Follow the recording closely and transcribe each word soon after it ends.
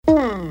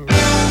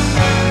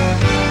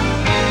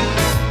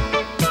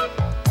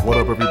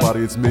everybody?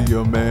 It's me,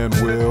 your man,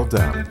 Wind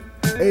Down,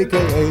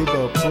 aka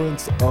the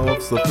Prince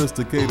of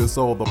Sophisticated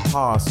Soul, the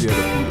Posse, the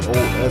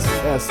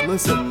P-O-S-S.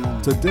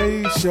 Listen,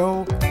 today's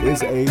show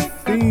is a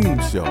theme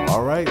show,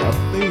 all right? A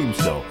theme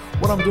show.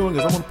 What I'm doing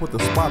is I'm going to put the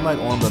spotlight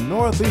on the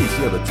Northeast,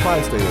 the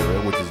tri-state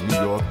area, which is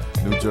New York,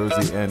 New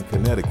Jersey, and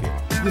Connecticut.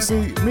 You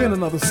see, me and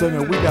another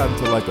singer, we got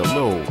into like a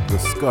little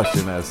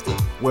discussion as to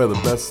where the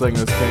best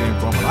singers came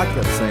from, and I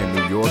kept saying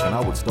New York, and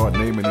I would start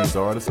naming these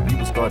artists, and he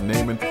would start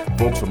naming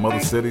folks from other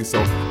cities. So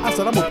I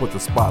said, I'm going to put the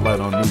spotlight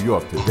on New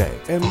York today,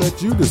 and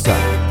let you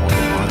decide on the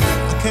one.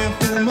 I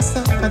can't fool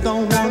myself, I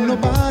don't want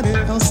nobody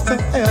else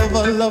to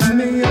ever love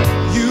me.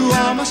 You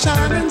are my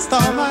shining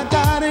star, my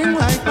guiding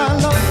light, my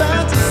love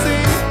fantasy.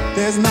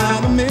 There's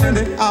not a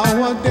minute,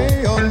 hour,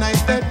 day, or night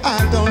that I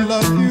don't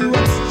love you.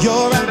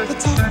 You're at the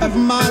top of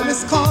my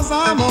list, cause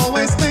I'm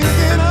always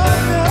thinking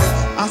of you.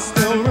 I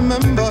still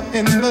remember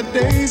in the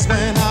days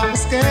when I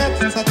was scared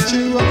to touch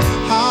you,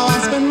 how I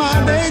spent my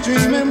day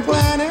dreaming,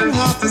 planning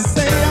how to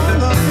say I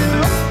love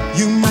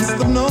you. You must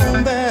have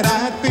known that I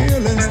had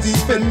feelings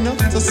deep enough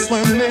to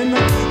swim in.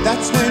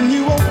 That's when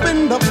you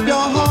opened up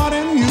your heart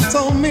and you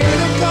told me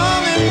to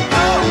come in.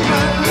 Oh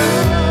my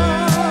love,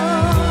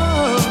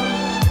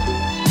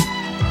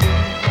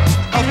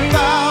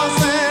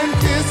 1,000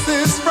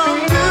 kisses from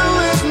you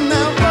is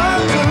never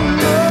too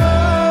much.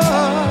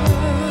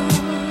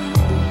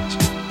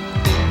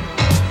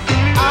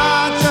 I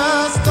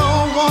just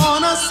don't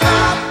wanna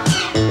stop.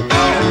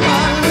 Oh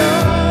my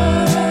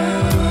love,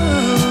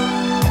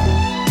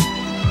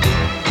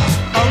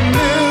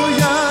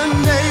 1,000,000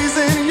 days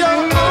in your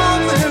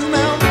arms is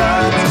never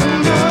too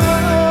much.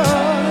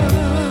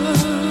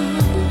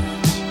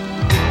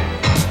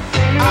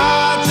 I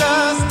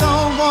just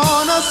don't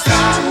wanna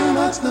stop.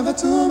 Never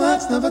too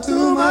much, never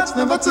too much,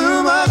 never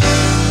too much.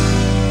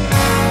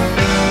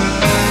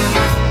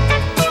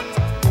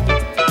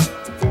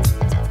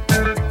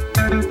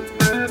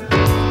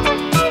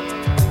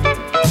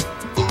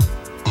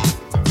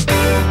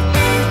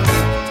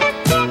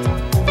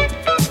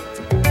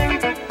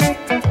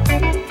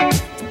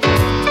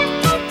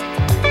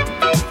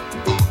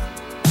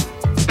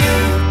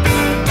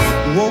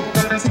 Woke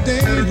up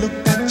today,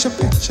 looked at your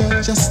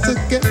picture just to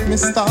get me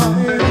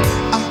started.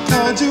 I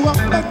called you up,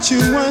 but you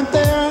weren't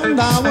there, and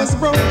I was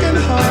broken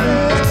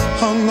hearted.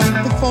 Hung up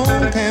the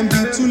phone, can't be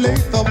too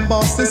late. The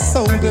boss is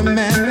so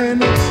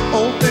demanding.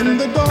 Opened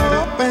the door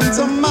up, and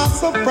to my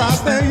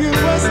surprise, there you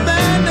were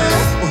standing.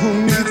 Who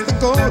needs to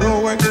go to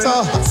work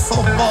to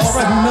hustle for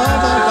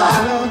another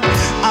dollar?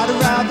 I'd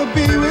rather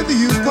be with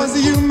you, cause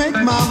you make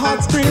my heart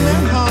scream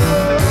and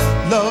holler.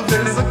 Love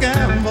is a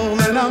gamble,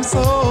 and I'm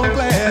so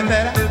glad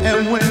that I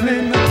am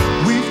winning.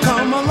 We've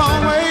come a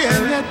long way,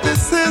 and yet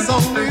this is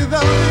only the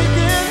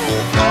beginning.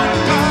 Oh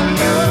my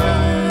love,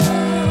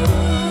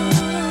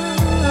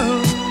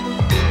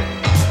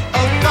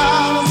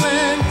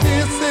 1,000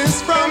 kisses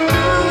from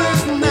you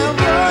is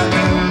never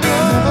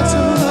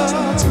too much,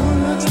 never too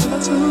much, never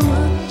too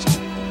much.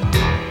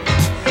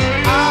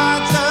 I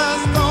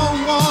just don't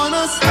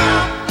wanna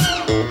stop.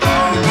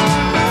 Oh my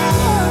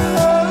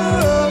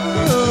love,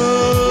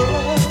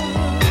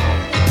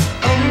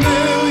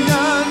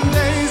 1,000,000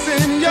 days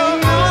in your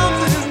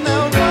arms is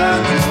never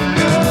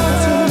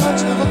too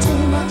much, never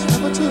too much,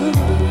 never too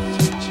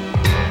much.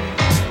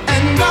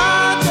 And I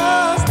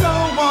just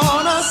don't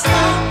wanna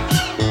stop.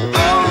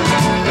 Oh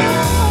my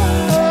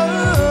love,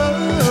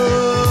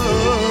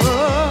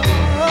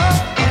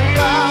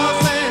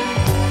 1,000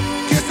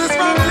 kisses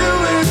from you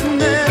is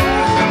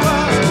never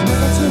too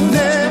much,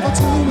 never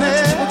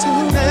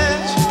too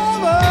much.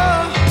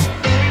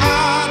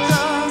 I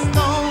just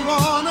don't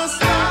wanna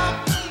stop.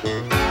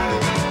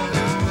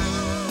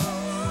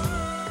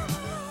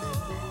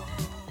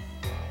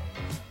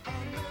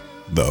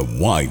 The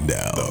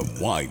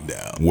Wind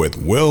Down with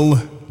Will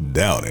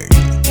Downing.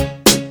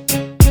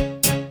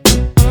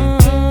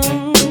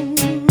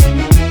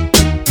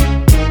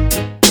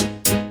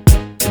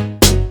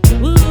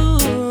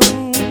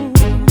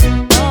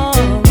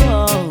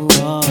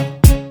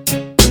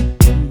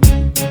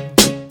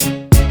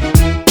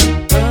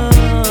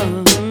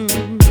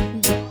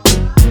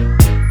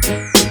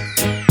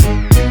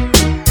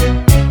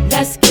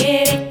 Let's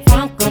get it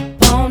crunk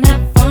up on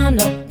that fun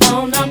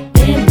up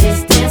in this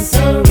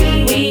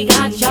dancery. We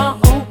got y'all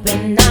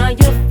open, now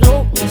you're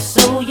floating,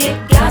 so you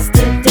got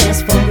to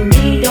dance for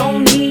me.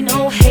 Don't need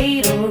no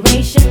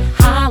hateration,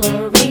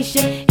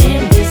 holleration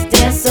in this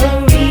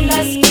dancery.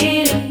 Let's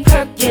get it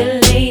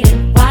percolated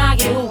while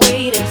you're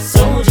waiting,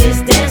 so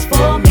just dance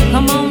for me.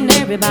 Come on,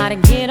 everybody,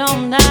 get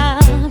on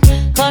up,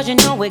 cause you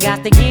know we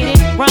got to get it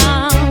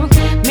wrong.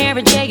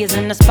 Mary J is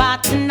in the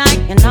spot tonight,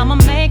 and I'ma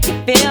make you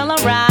feel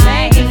alright.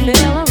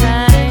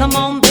 Come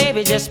on,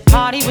 baby, just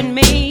party with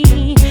me.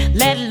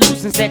 Let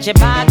loose and set your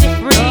body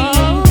free.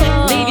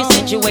 Leave your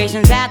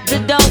situations at the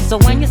door, so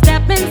when you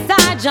step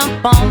inside,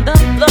 jump on the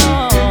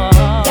floor.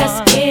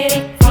 Let's get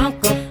it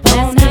crunk up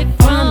on that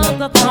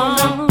fun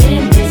up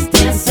in this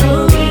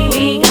dancery.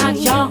 We got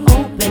y'all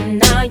open,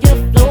 now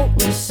you're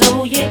floating,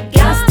 so you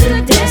got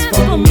to dance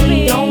for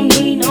me. Don't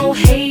need no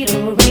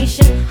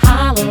hateration,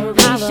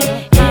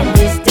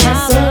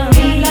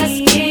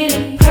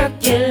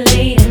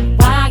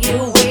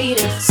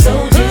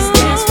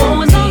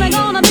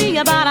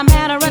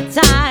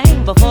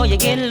 before you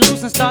get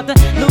loose and start to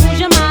lose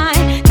your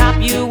mind.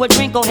 Cop you a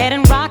drink, go ahead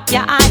and rock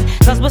your eyes,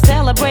 cause we're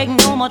celebrating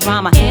no more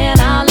drama in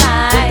our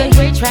lives. With the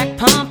great track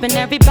pumping,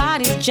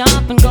 everybody's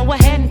jumping. Go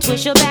ahead and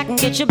twist your back and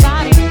get your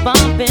body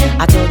bumping.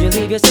 I told you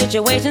leave your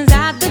situations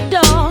at the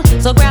door,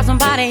 so grab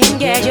somebody and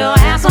get your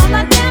ass on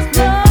the dance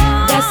floor.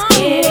 Let's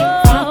get it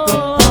crunk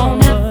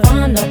up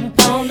on that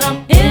fun up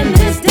in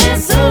this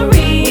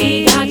dancery.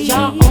 We got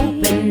y'all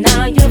open,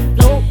 now you're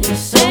floating,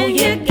 so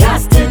you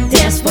got to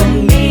dance for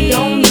me.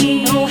 Don't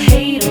need no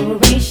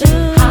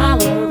hateration,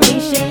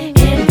 holleration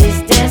in this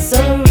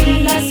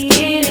dancery. Let's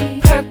get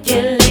it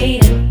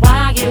percolating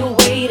while you're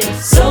waiting,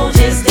 so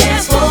just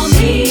dance for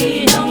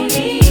me. Don't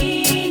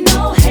need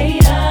no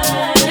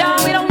haters, Y'all,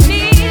 we don't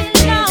need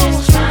no. we're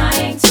just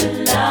trying to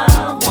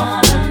love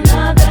one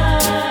another.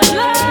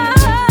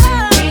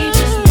 We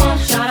just want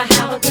y'all to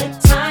have a good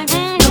time.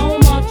 No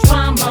more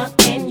drama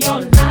in your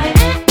life.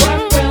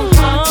 Work real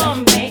hard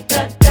to make a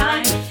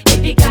dime. If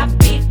you got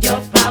beef, your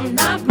problem,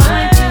 not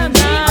mine.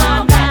 Leave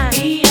all that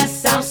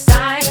BS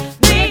outside.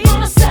 We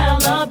gonna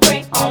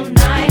celebrate all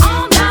night.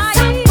 Let's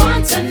have fun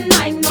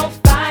tonight, no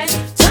fights.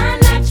 Turn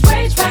that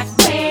rage track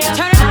way up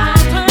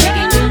high,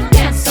 making you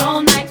dance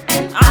all night.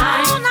 And I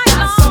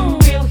got some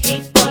real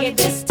heat for you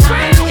this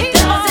time.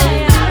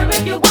 Doesn't matter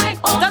if you're white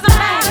or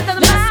black.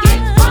 Let's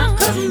get drunk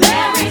 'cause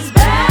Mary's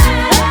back.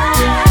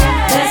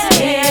 Let's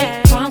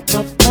get drunk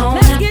up on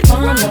that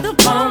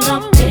fun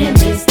up in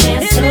this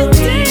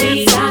dancery.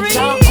 We got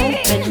y'all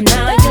open,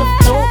 now you're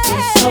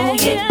floating, so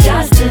you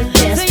got to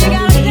dance for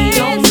me.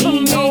 Don't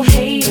need no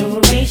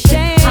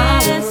hateration,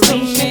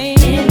 holleration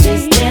in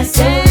this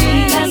dancery.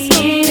 Let's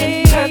get it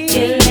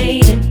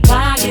percolating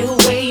while you're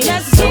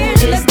waiting, so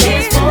just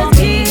dance for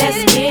me.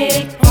 Let's get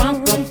it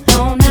drunk up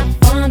on that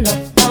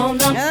fun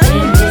up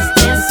in this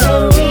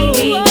dancery.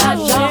 We got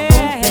y'all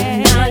open,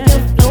 now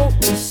you're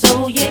floating, so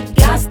you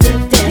got to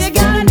dance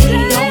for me.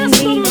 Don't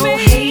need no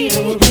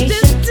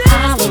hateration,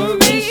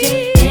 holleration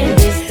in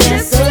this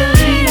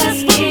dancery.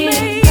 Let's get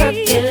it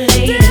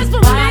percolating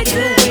while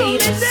you're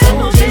waiting, so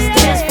just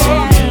dance for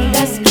me.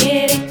 Let's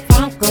get it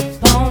drunk up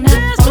on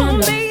that fun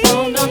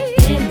up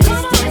in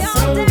this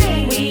dancery.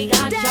 We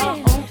got y'all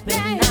open,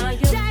 now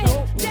you're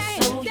floating,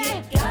 so you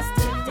got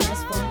to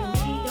dance for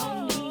me.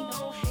 Don't need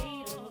no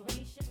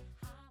hateration.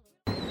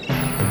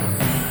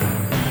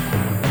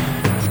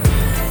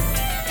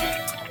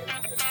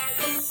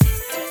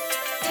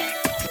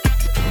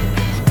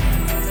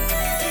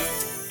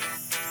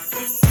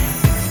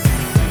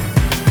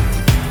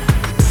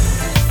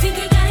 Think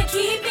you gotta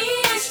keep me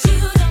as you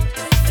don't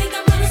think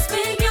I'm gonna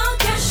spend your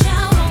cash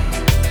out on me.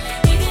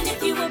 Even if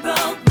you were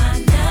broke, my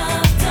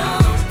love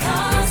don't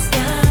cost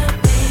a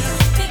thing.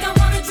 Think I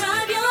wanna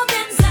drive your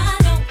Benz, I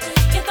don't.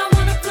 If I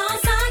wanna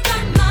floss, I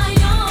got my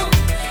own.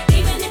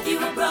 Even if you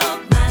were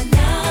broke, my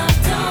love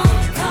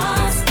don't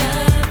cost a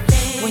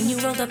thing. When you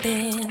rolled up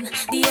in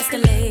the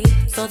Escalade,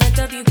 saw that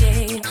W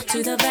gave to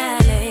the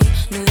valet,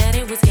 knew that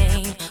it was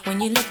game. When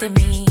you looked at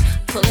me,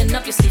 pulling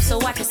up your sleeve so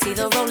I could see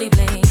the roly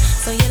blade.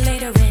 So you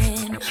later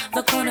in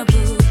the corner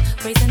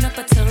booth, raising up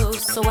a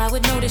toast so I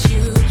would notice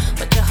you.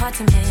 But you're hard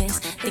to miss,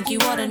 think you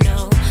ought to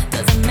know.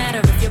 Doesn't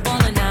matter if you're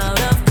balling out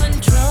of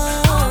control.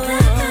 All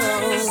that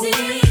matters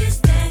is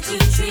that you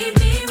treat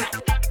me right.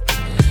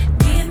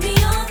 Give me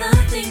all the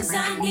things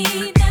I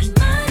need that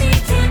money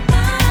can't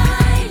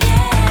buy,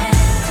 yeah.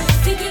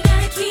 Think you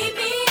gotta keep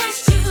me as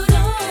you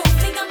don't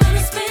think I'm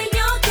gonna spend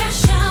your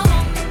cash out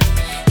on me.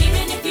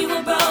 Even if you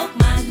were broke,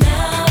 my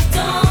love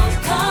don't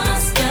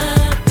cost a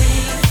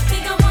thing.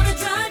 Think I wanna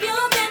drive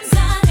your Benz,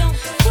 I don't.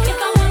 If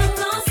I wanna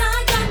floss, I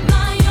got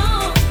my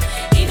own.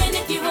 Even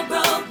if you were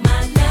broke,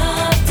 my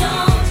love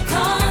don't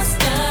cost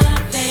a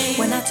thing.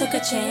 When I took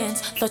a chance,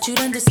 thought you'd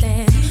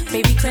understand.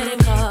 Baby, credit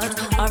cards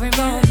are in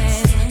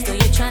romance. So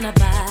you're tryna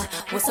buy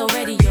what's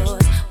already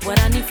yours. What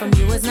I need from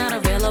you is not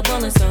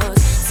available in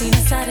stores. Seen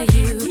a side of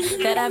you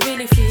that I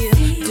really feel.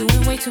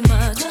 Doing way too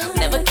much,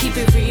 never keep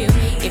it real.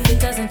 If it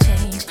doesn't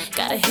change,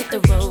 gotta hit the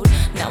road.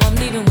 Now I'm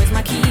leaving with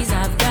my keys,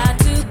 I've got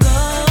to go.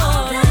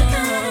 All that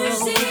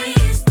matters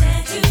is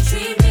that you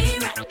treat me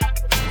right.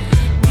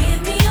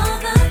 Give me all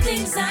the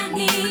things I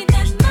need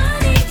that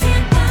money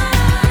can't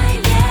buy,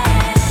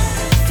 yeah.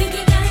 Think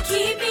you gotta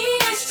keep me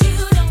as you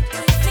don't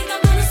think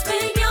I'm gonna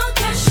spend your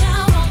cash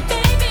out on me.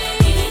 Baby,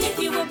 even if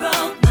you were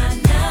broke, my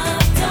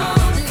love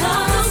don't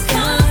cost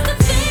a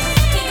thing.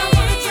 Think I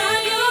wanna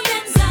drive your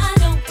Benz, I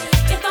don't.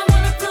 If I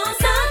wanna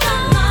floss, I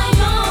got my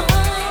own.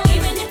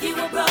 Even if you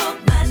were broke,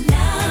 my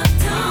love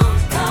don't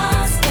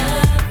cost a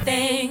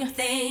thing.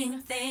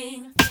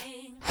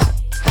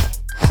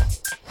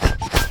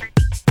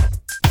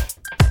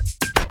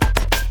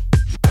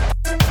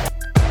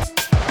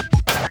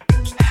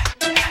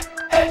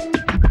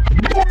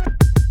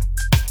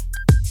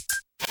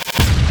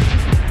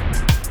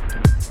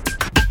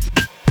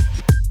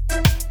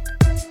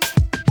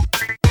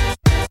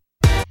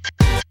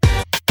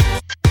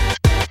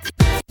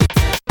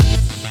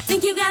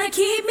 Think you gotta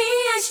keep me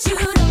as you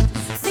don't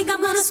think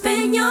I'm gonna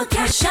spend your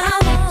cash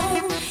out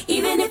on.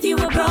 Even if you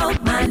were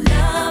broke, my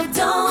love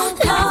don't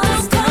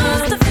cost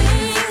a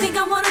thing. Think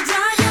I wanna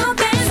drive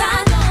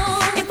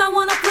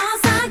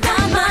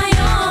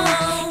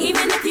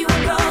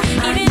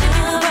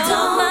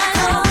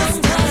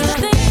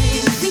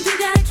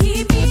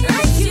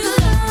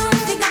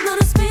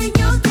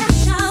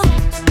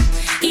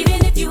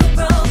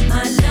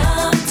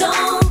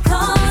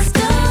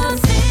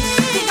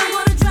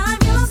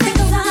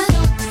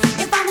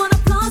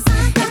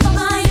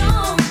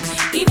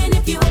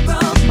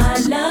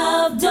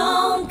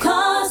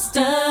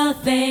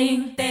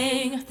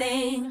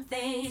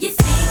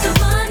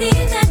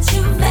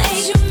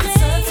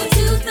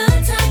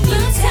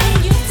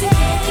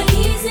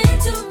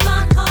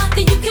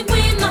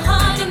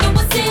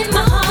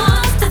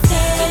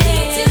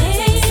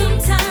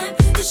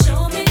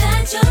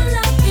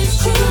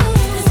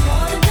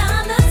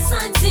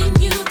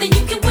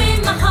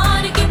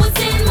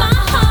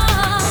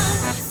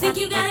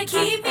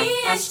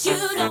iced. You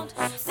don't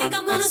think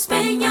I'm gonna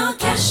spend your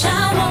cash.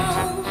 I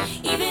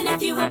won't, even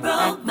if you were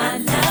broke. My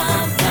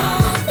love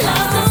don't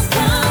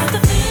cost a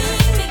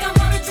thing. Think I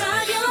wanna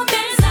drive your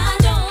Benz? I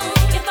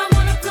don't. If I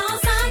wanna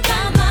floss, I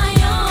got my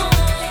own.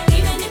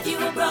 Even if you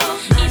were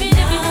broke, even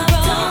if you were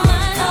broke,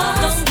 my love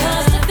don't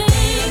cost a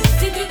thing.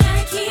 Think you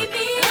gotta keep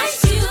me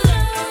iced. You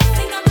don't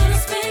think I'm gonna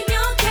spend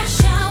your cash.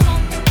 I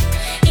won't,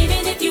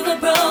 even if you were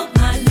broke.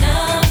 My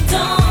love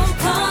don't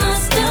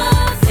cost a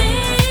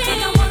thing.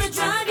 Think I wanna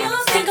drive your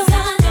Benz?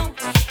 I don't.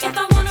 If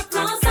I wanna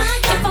floss, I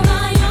got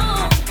my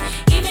own.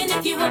 Even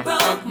if you were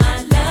broke, my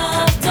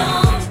love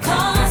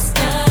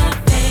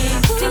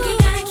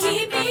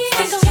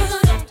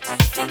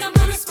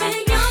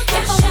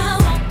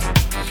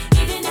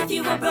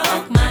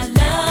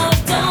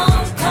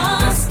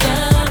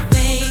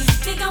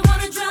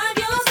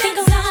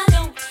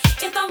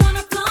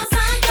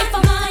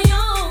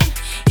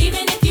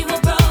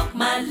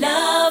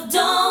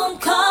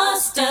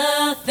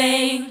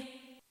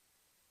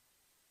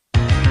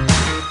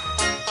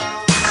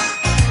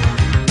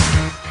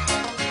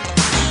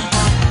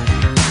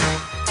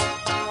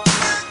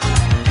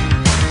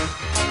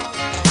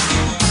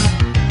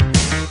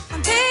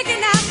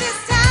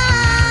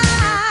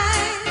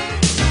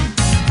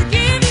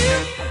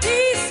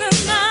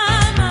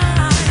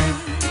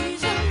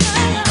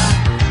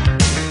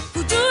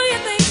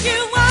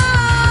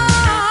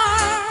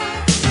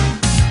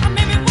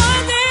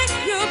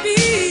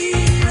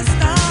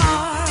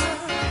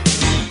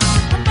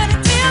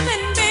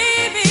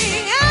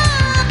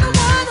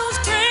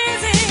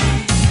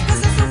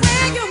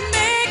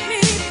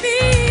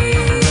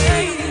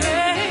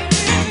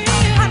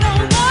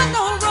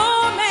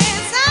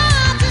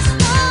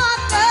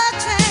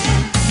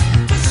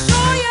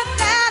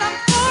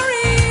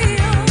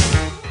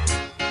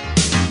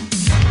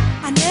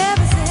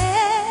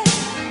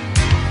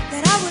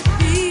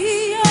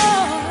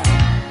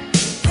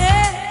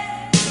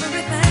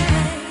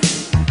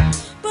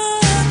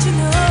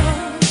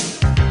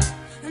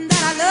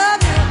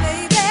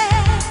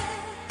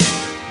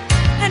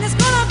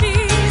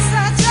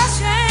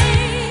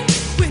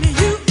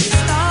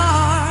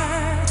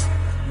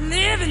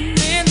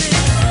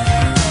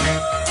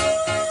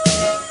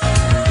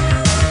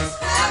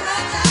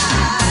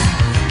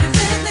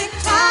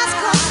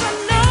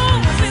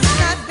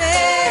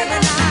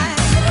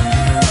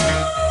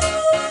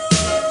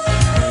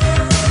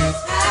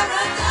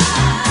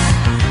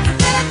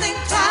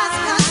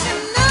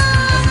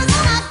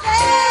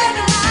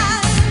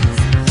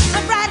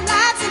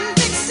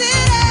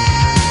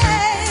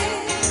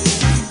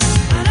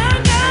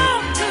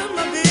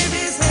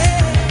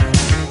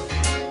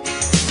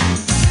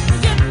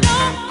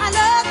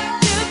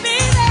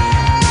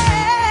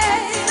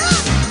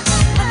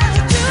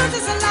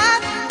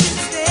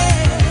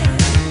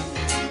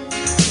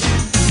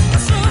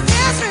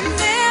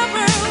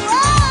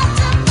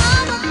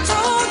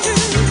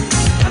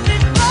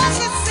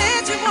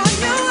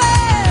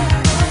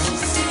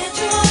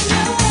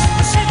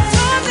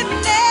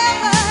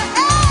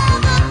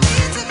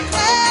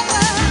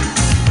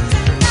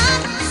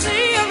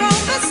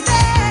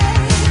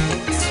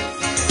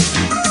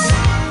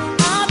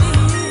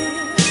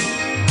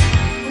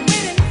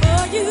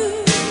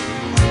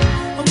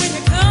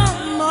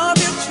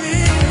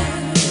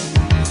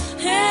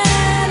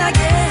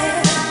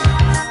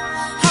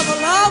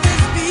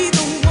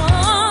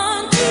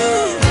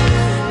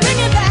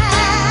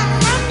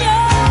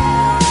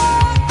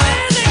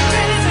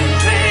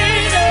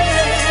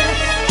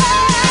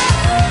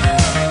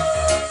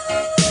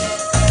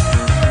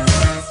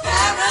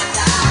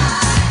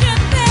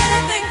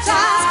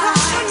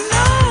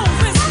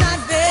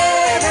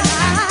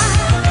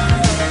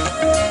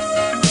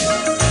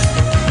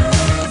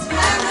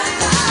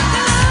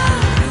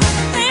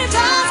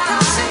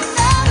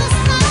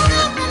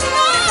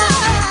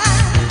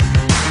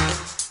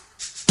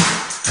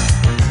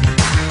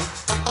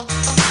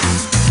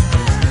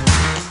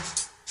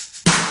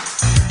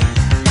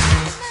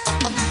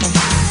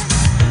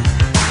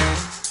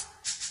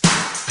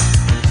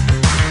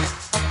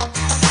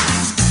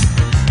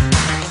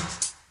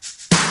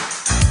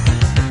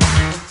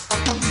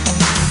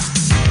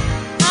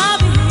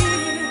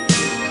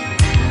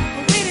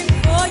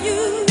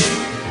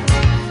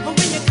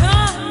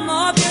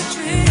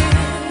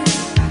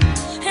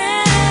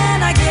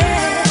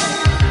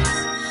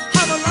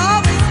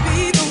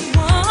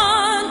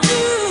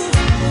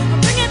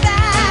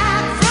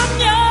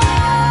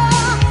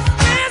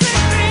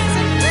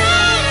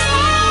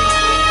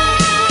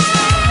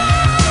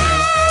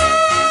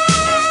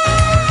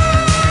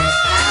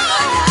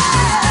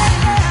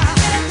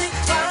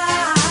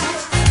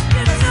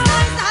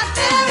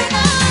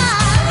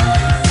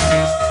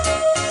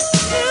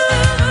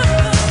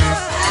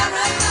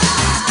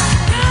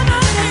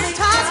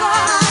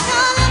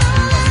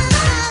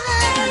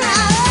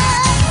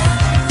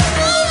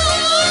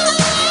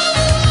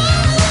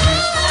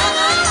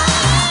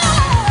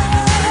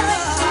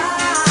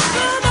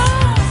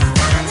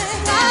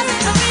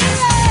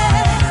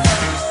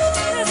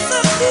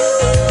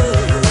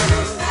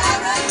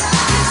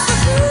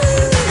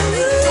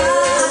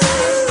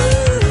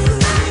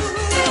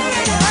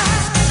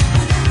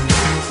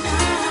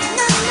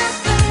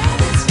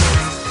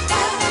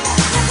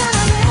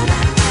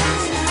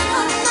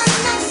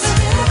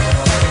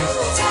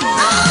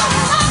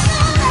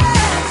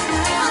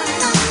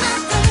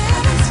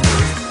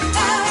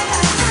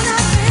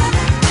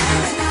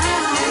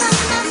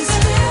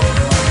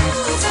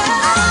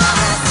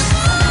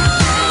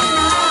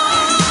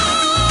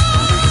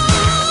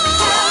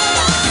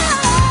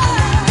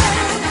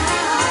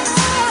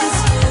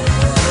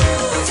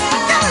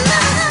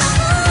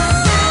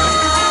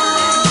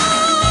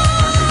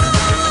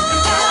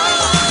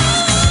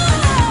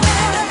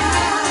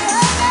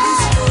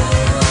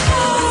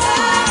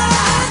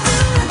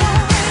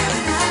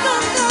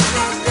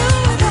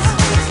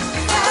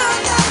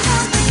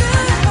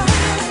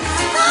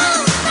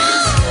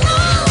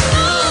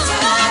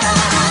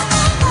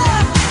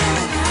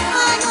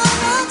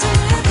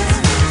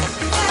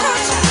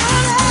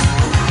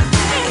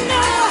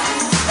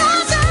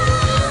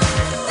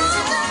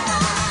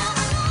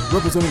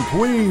representing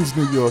Queens,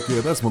 New York.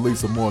 Yeah, that's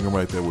Melissa Morgan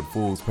right there with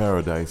Fool's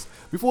Paradise.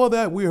 Before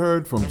that, we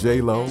heard from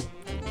J-Lo,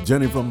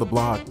 Jenny from the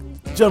Block,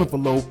 Jennifer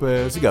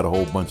Lopez. He got a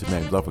whole bunch of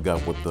names. I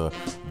forgot what the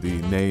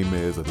name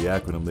is or the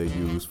acronym they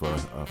use for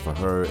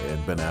her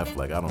and Ben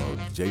Affleck. I don't know,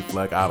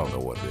 J-Fleck. I don't know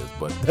what it is,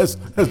 but that's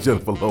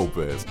Jennifer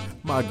Lopez.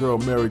 My girl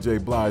Mary J.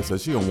 Blige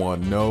says she don't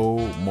want no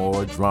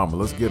more drama.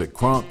 Let's get it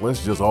crunk.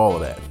 Let's just all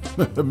of that.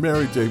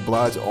 Mary J.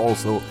 Blige,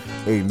 also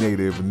a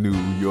native New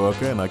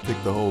Yorker, and I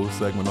kicked the whole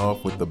segment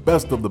off with the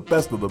best of the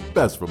best of the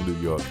best from New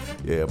York.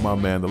 Yeah, my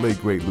man, the late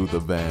great Luther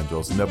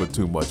Vandross. Never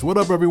too much. What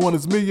up, everyone?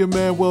 It's me, your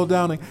man, Will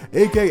Downing,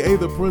 aka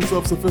the Prince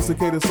of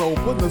Sophisticated Soul,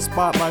 putting the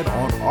spotlight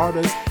on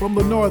artists from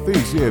the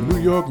Northeast. Yeah, New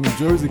York, New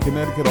Jersey,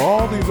 Connecticut.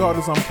 All these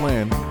artists I'm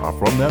playing are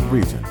from that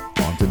region.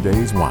 On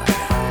today's Wind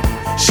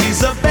Down.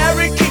 She's a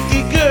very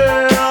kinky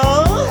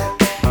girl,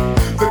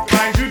 the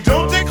kind you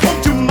don't take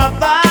home to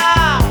mother.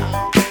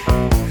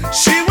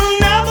 She will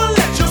never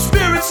let your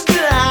spirits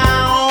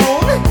down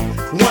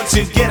once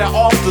you get her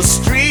off the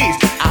street.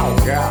 Oh,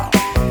 girl.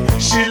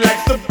 She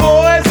likes the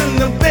boys in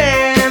the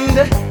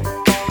band.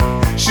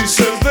 She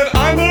says that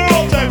I'm her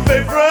all-time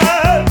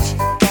favorite.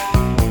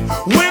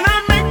 When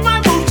I make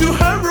my move to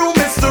her room,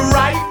 it's the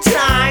right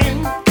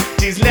time.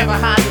 She's never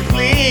hard to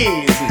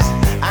please.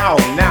 Oh,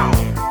 no.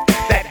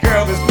 That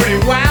girl is pretty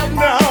wild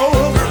now.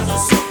 The girl's a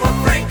super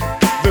freak.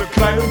 The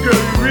kind of girl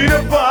you read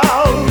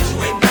about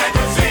in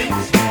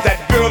magazines.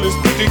 That girl is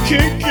pretty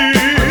kinky.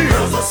 The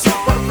girl's a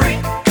super freak.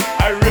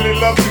 I really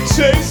love to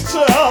taste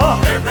her.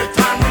 Every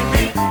time we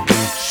meet,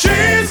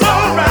 she's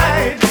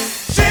alright.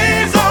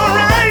 She's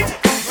alright.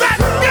 That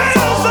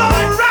girl's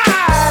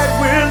alright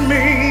with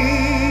me.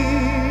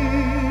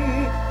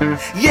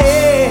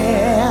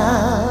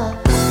 Yeah.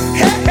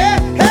 Hey, hey,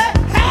 hey,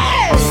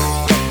 hey.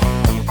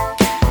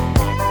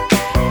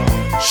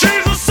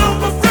 She's a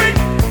super freak,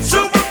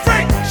 super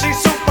freak. She's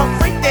super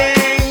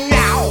freaking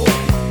now.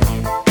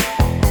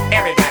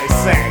 Everybody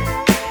sing.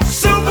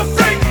 Super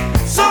freak,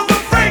 super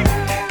freak.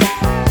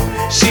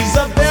 She's a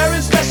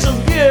very special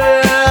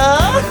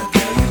girl.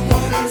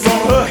 From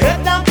her head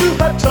down to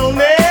her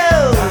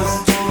toenails.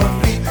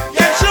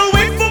 Yeah, she'll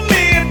wait for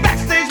me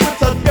backstage with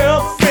her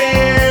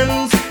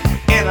girlfriends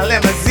in a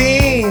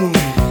limousine.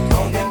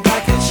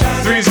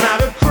 Three's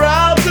not a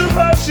crowd to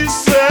her, she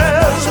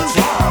says.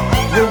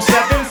 Room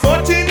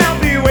 714, I'll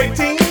be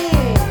waiting.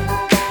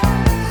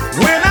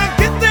 When I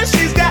get there,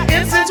 she's got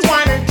incense,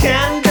 wine, and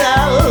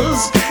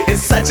candles.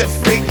 It's such a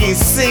freaky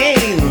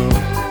scene.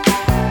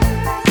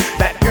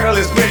 That girl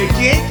is pretty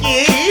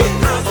kinky.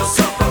 Girl's a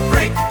super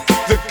freak.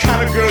 The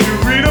kind of girl you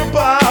read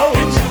about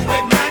in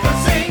Newsweek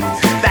magazine.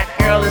 That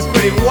girl is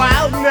pretty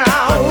wild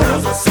now. The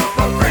girl's a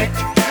super freak.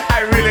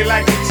 I really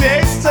like to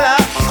taste her.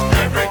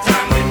 Every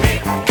time we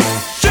meet,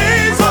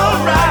 she's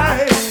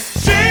alright.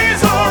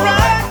 She's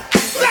alright.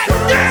 That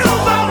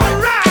girl's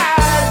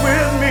alright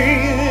with me.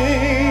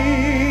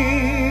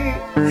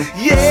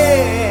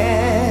 Yeah.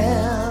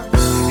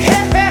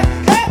 Hey, hey,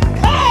 hey,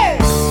 hey.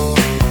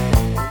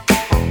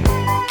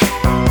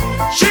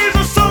 She's a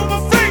super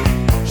freak,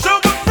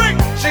 super freak.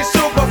 She's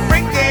super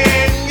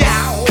freaking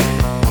now.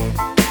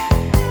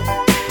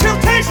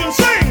 Temptation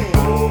sing.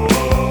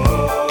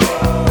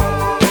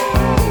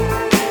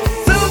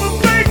 Silver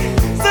freak,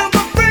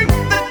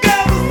 that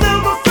girl is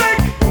silver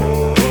freak.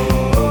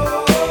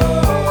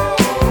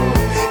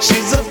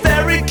 She's a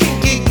very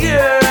kinky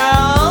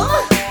girl,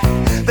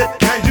 that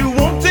kind you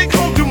won't take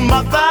home to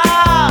mother.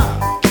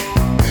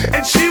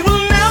 And she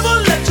will never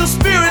let your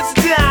spirits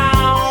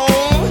down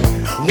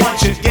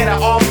once you get her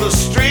off the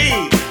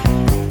street.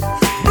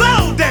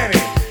 Blow, Danny.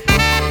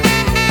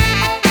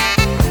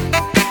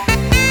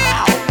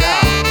 Oh,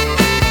 God.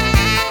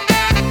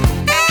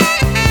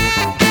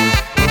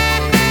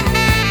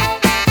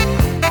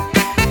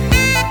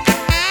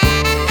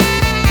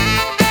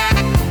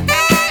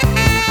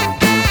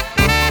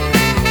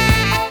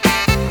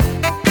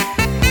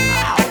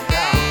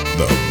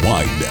 The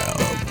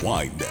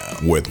Wind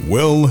Down with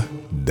Will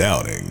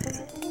Downing.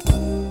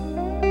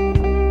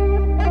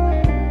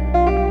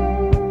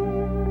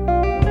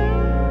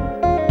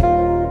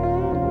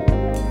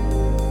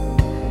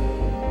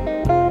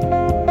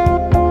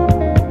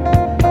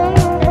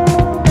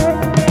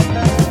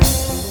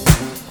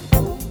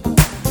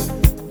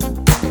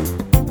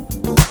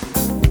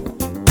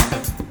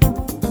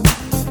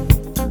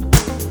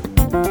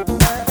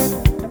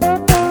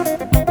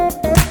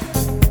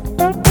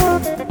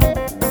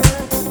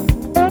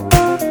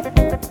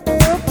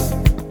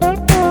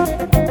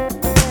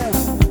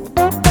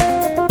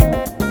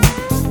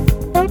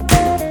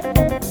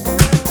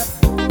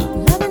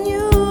 Loving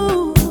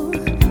you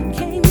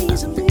came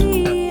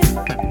easily,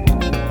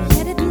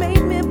 yet it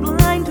made me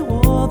blind to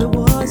all there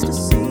was to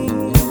see.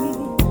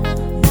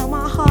 Now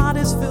my heart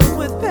is filled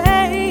with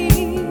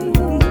pain.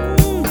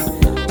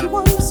 To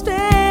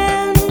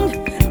understand,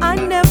 I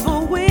never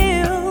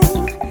will.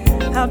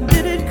 How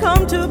did it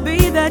come to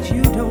be that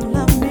you don't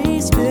love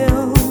me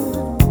still?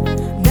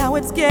 Now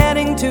it's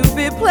getting to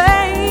be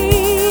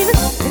plain.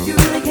 If you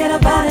really cared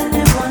about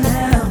anyone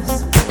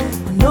else,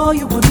 I know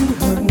you wouldn't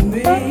hurt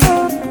me.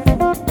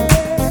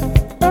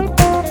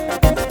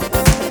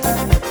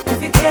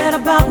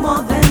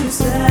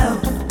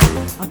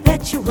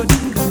 bet you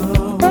wouldn't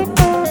go.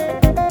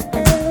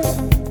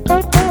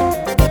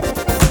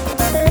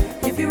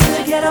 If you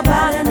really cared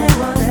about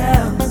anyone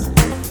else,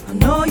 I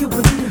know you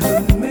wouldn't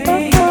hurt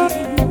me.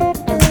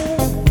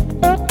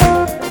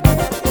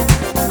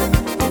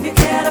 If you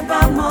cared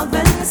about more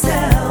than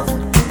yourself,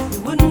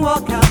 you wouldn't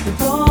walk out the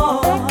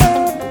door.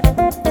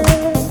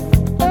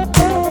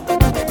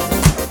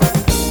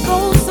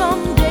 Though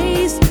some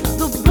days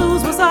the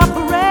blues was our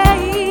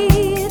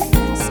parade,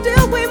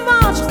 still we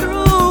marched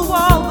through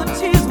all the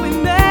tears we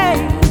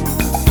made.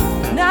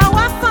 Now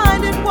I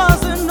find it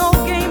wasn't no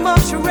game of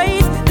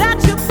charades that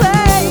you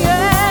played.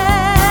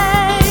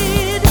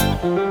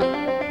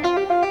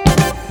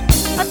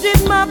 I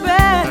did my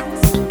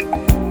best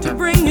to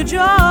bring you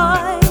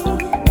joy.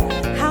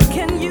 How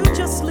can you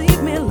just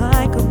leave me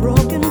like a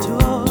broken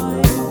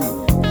toy?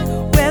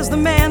 Where's the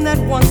man that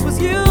once was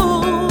you?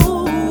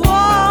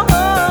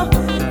 Oh,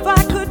 if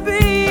I could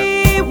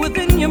be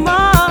within your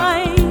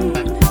mind,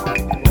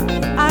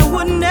 I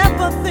would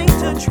never think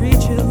to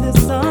treat you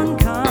this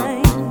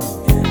unkind.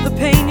 The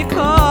pain you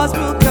cause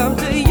will come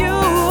to you.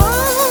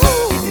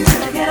 If you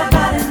really cared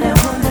about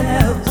anyone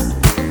else,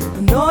 I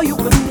know you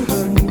wouldn't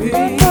hurt me.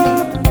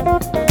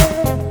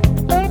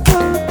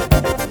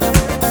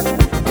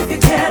 If you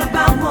cared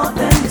about more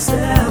than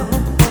yourself,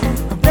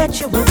 I bet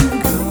you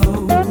wouldn't go.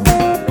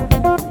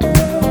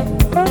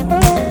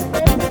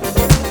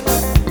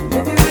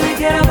 If you really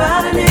cared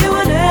about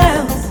anyone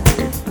else,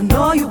 I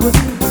know you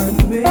wouldn't hurt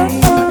me.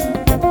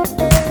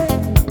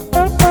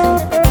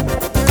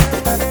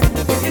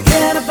 If you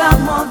cared about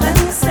more than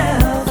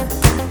yourself,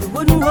 you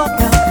wouldn't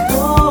walk out the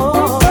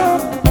door.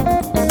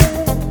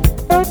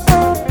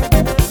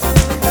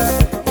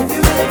 If you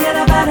really cared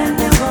about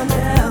anyone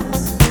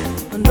else,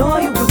 I know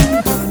you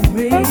wouldn't hurt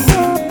me.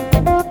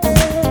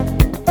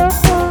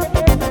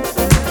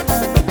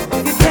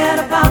 If you cared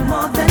about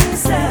more than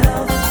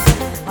yourself,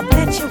 I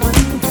bet you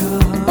wouldn't go.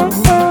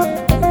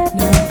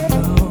 No,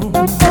 no.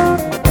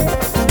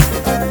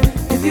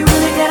 If you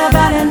really cared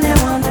about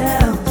anyone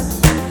else,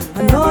 I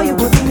know you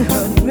wouldn't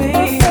hurt me.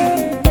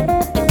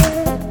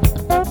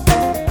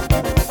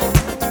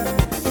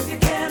 If you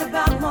cared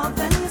about more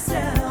than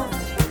yourself,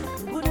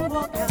 you wouldn't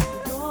walk out the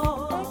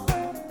door.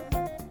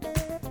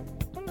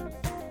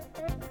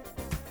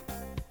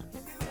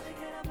 If you really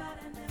cared about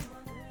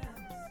anyone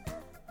else,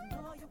 I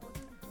know you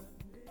wouldn't hurt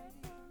me.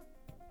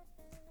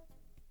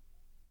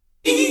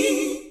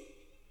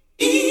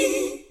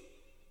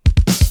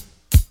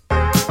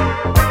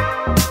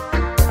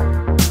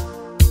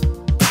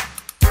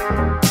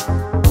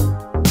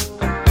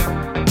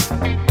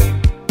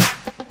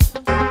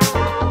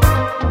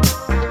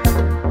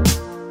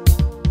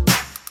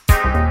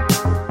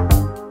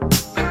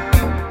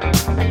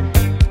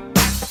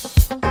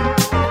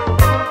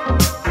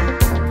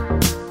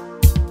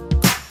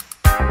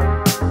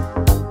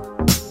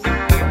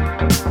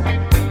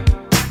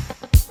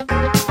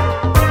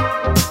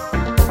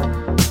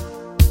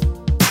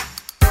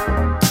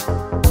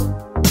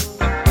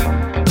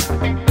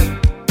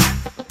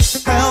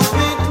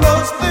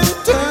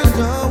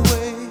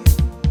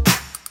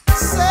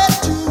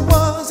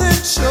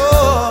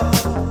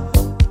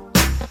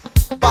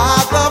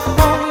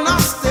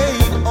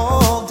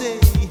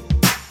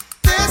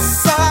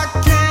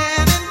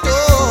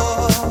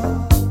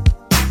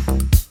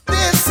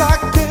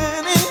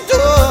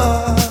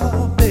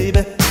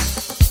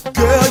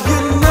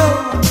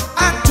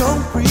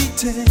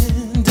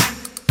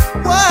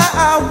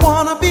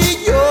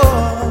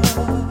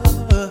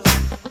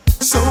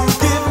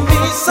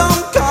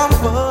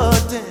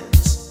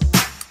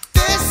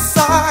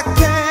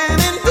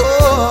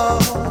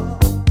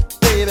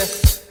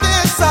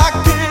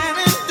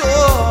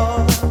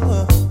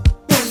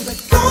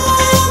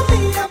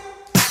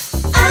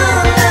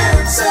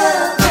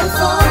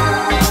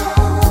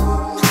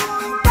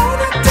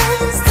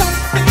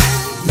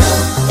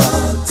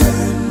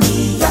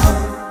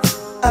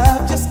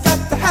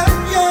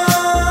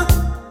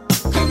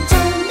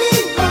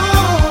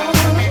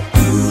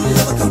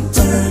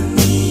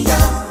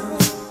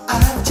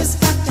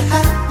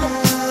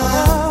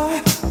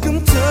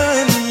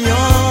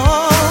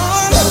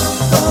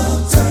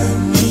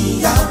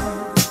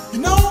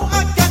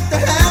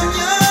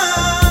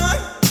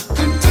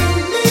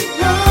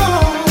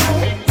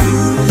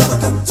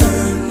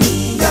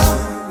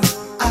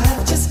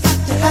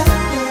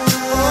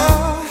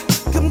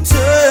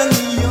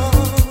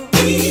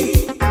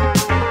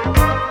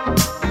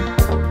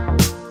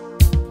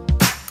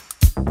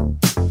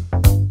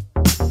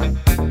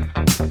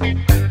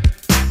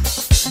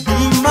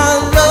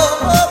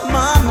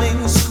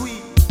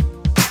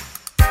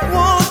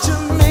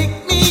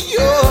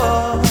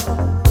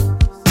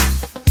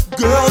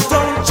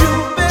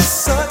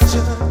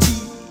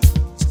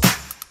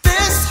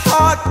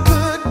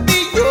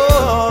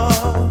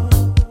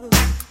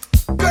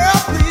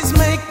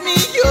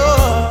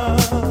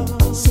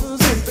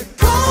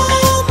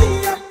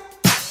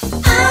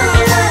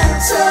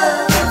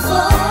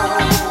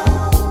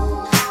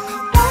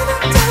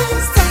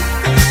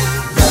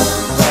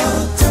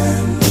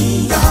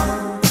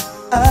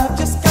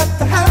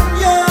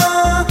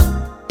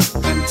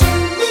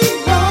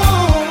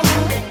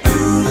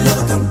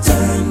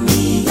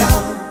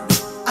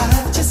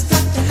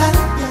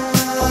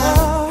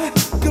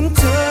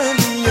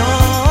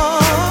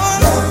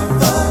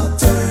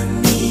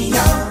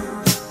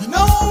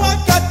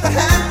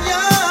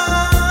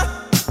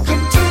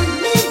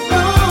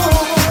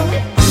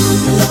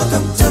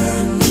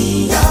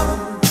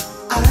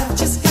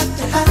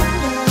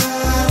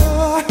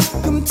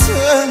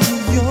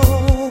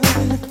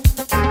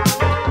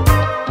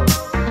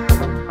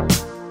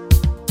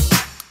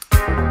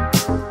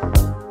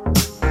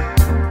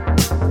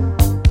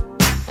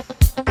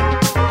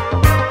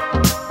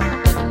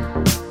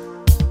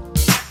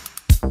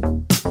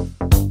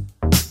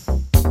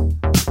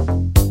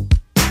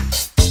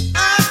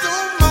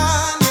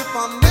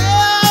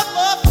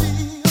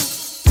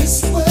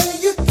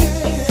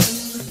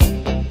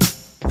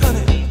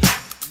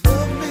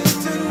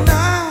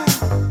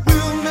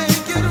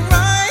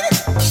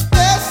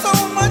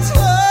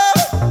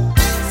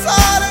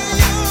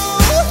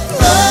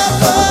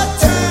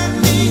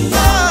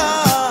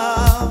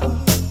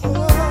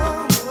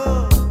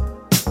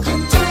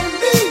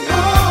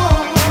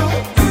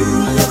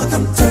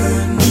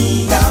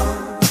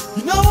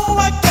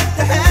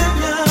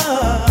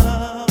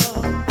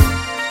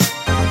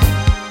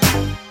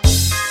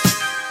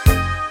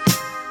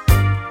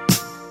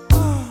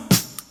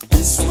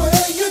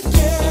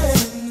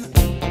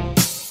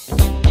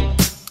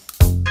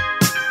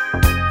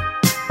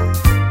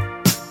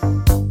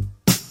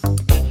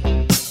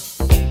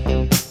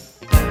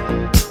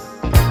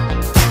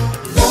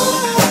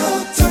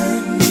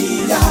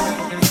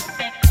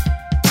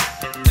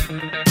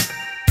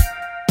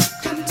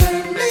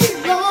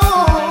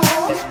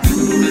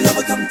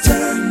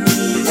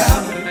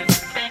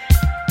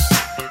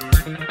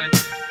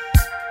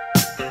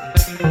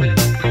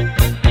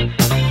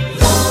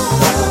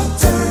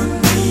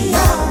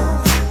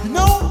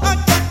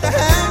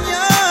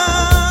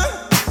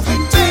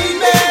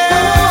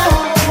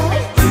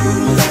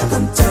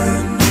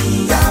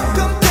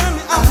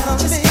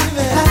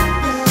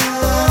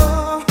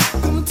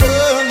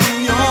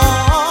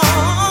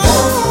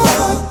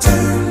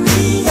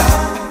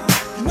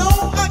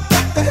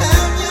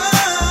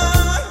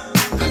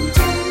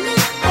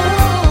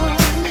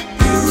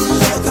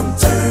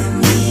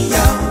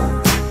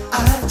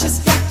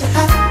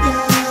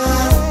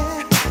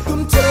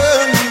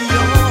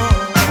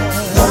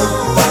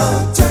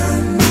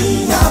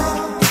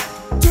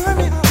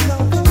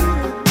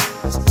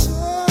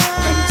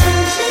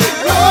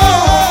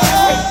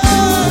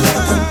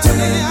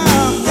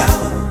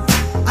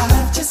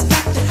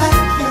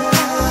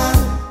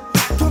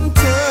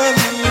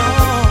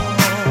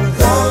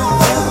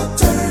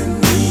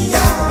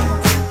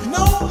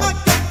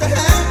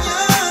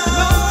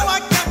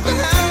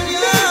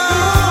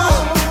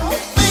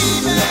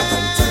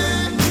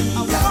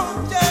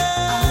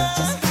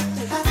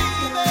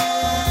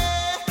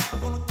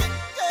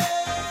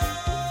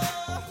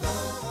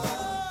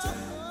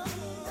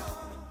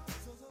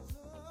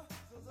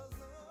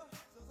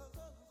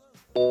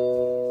 Since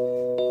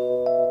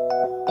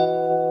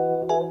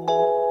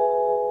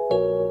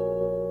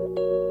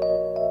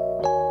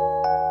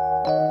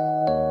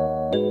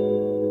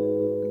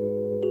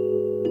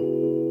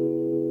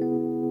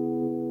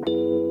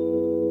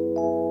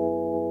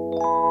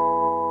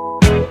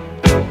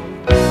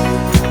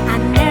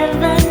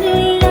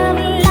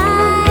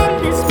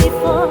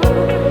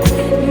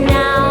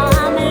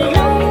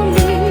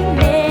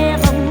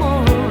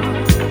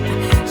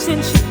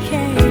you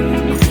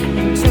came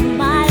into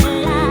my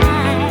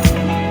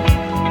life,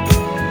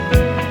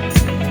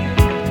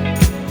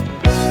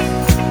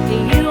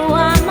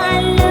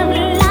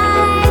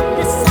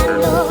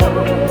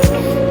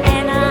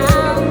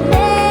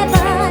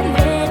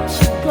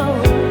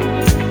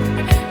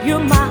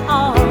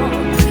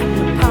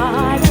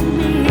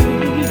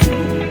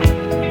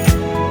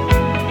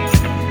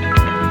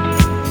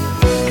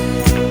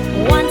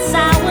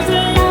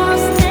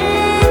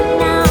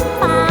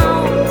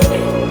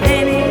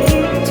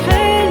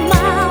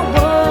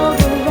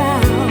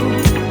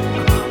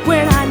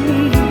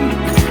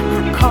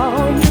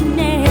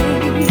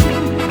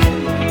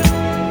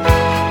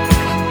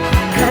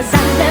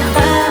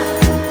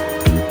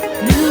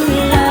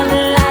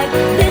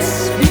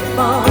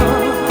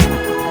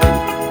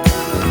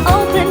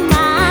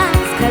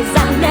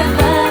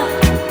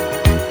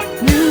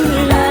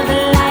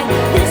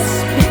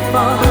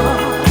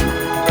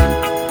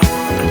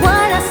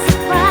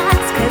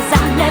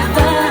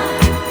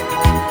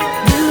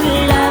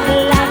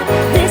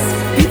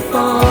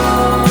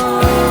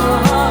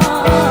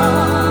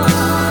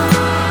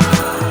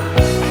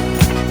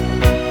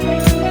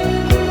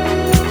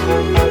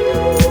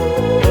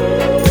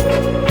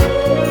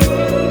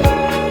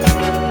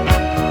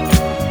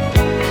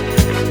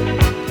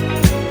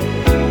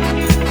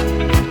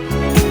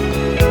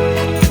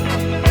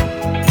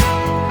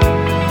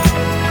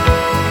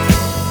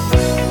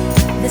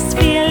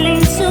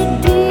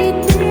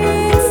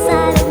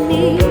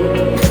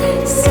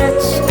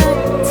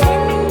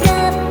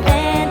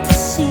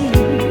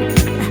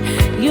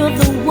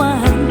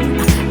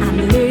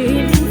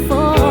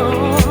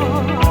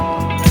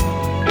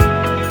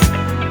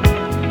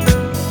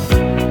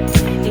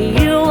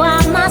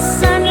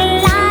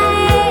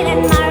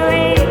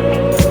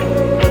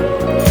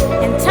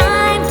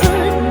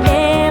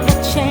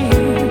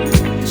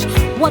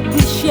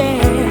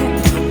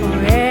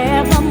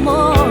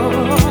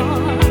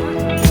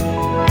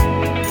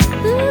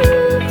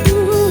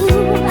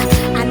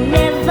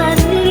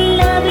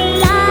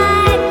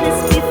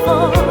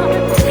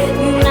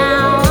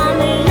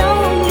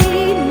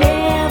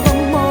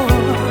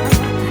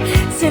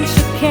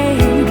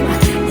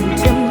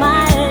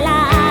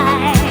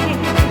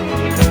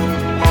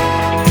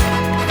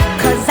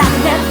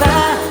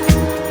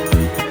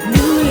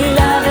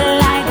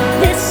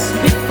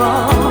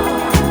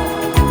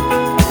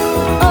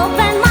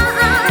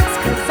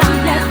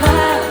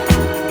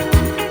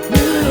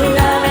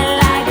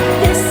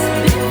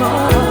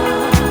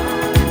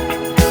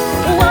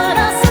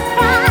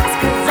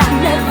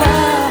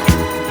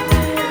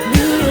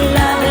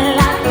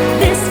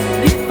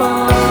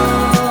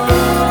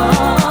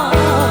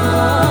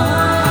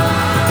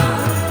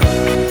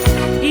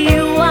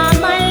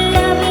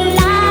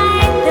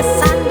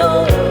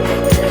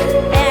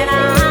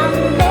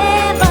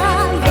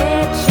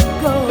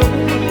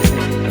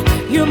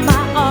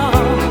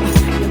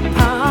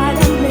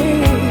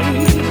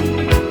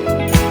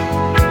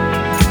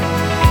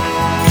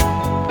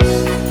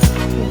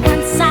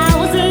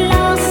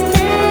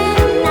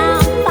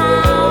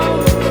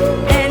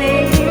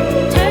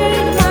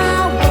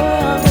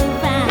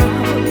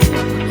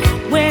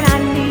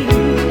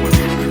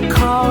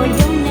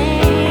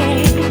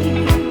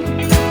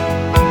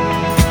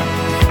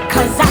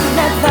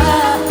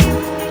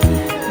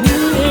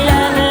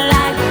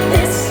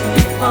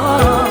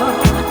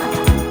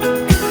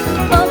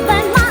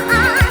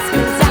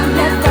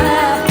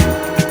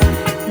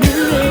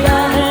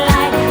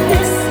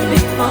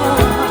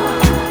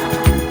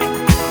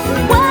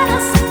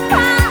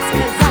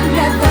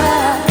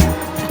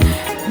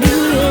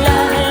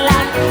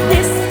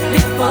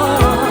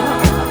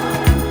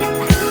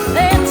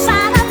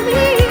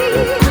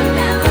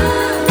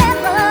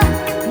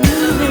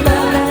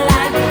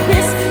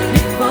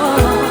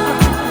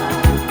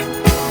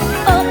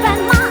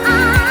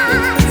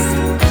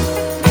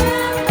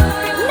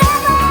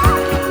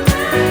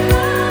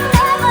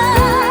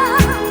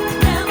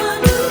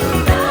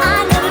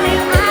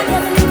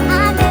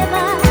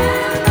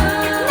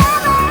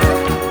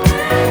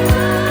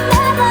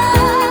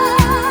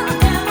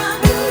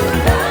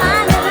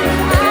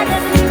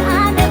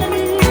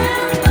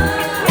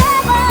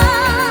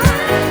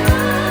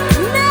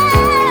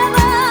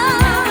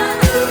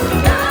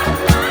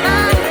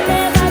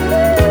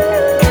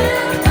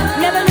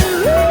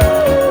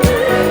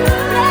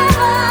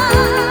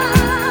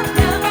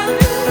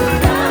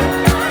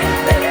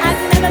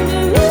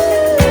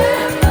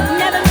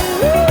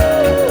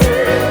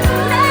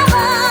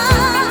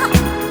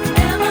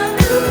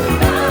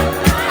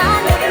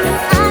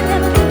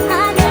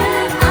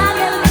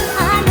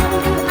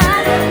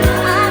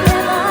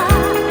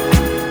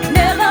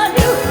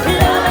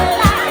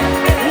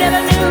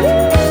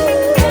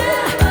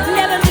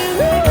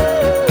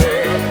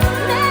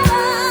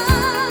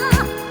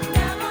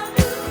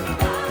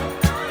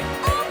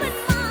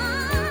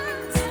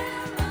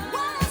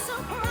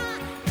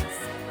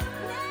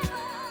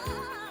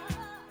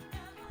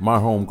 My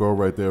homegirl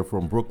right there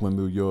from Brooklyn,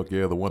 New York.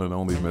 Yeah, the one and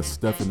only Miss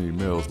Stephanie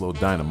Mills, little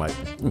dynamite.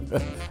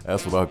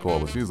 That's what I call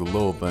her. She's a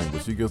little thing,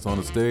 but she gets on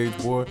the stage,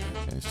 boy,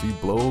 and she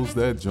blows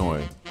that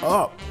joint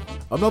up.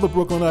 Another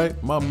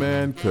Brooklynite, my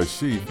man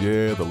Kashif.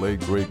 Yeah, the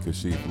late great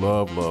Kashif.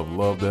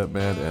 Love that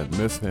man and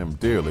miss him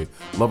dearly.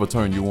 Love a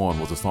Turn You On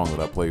was a song that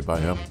I played by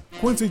him.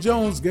 Quincy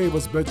Jones gave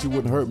us Bet You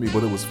Wouldn't Hurt Me,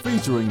 but it was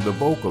featuring the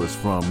vocalist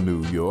from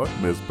New York,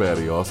 Miss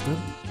Patty Austin.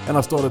 And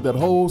I started that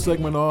whole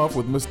segment off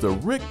with Mr.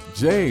 Rick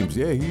James.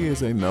 Yeah, he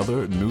is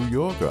another New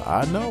Yorker.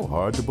 I know,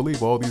 hard to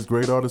believe all these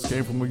great artists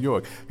came from New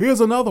York. Here's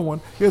another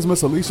one. Here's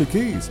Miss Alicia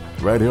Keys,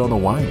 right here on the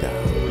Wind Down.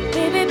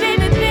 Baby,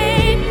 baby,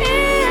 baby,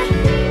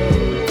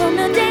 from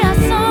the day I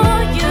saw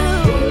you,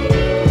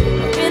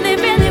 I really,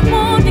 really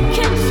want to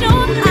catch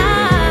your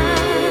eye.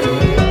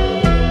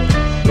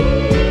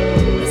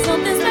 There's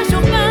something special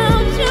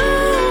about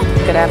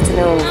you. Good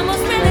afternoon.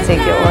 Can I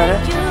take your order?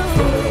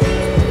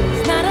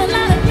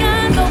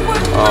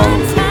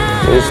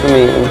 It's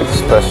me, it's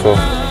special.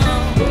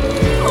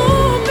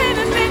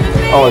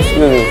 Oh,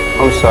 excuse me,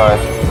 I'm sorry.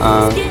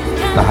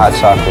 The hot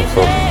chocolate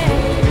too.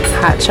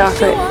 Hot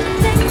chocolate?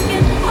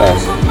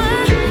 Yes.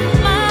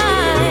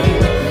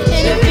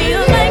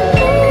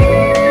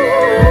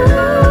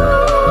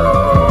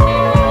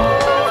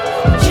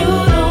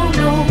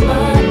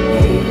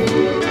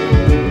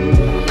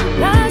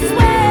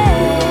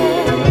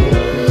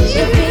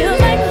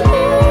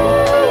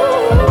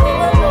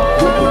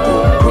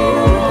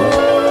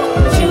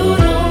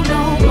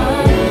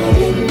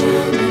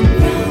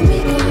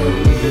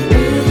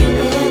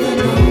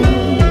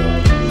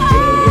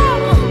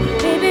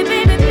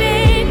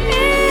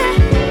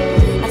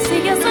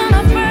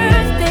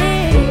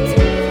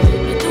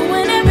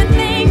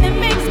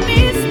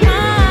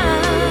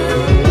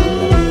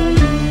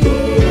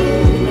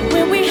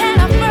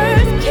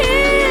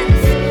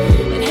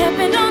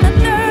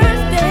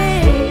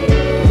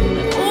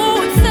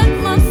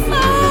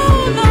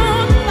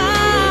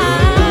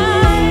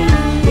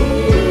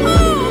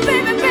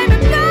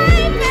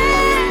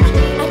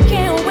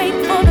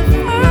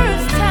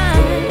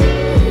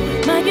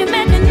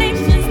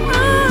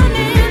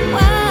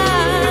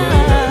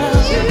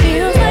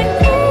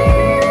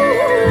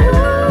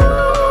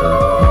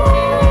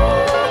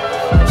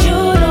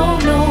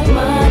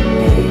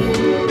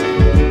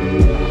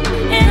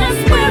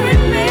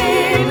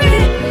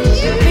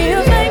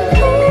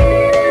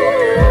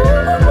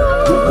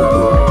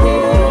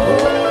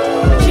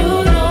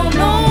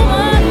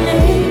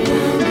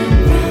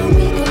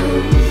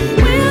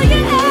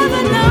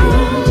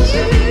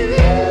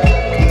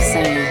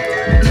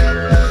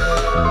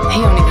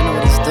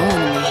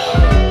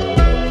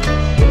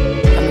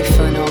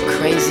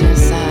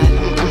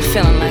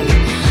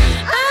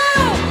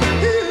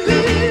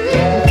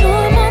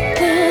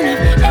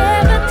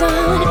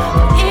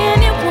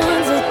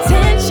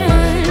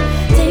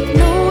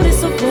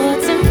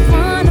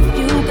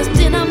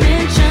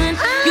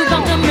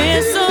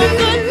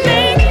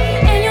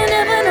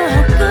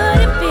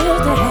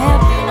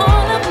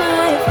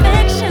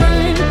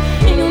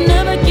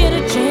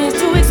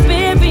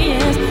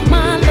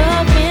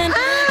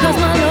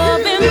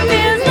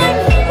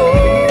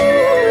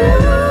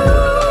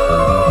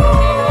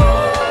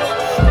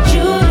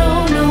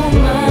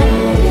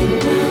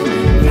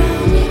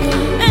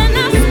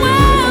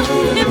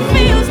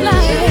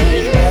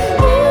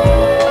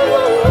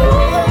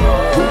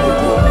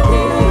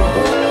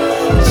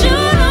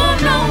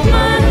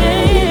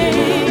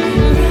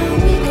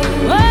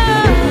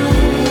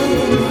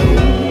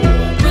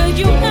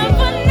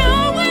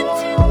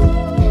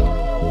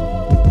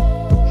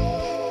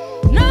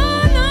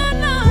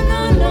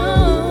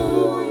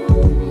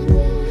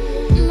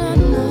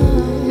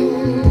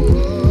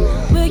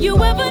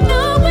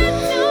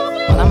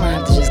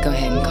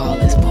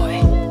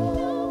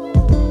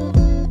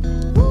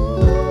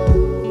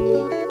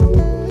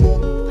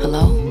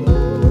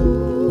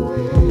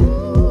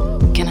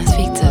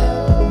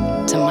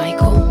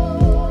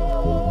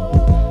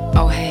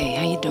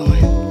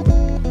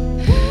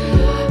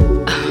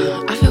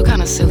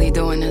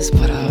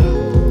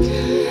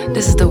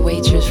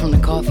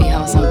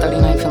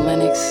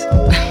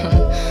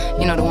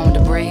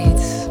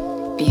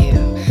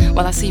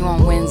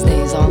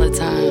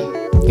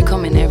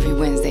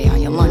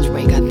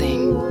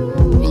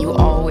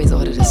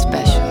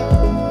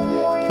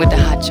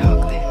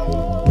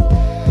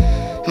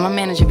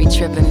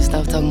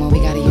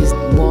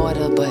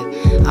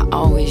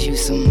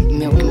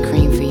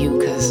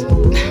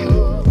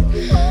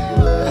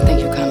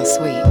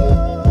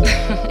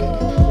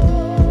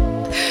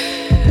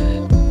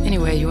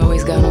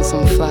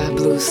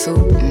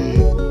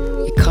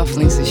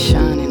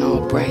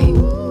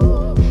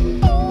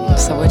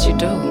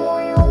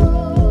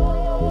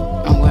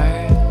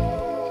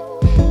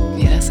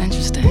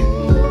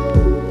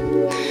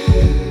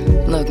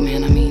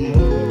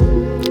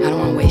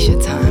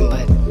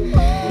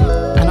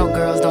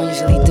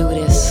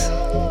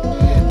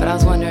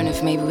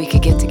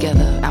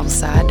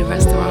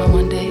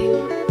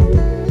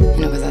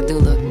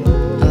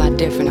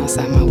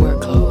 Outside my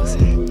work clothes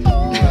and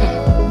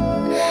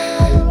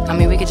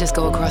just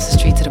go across the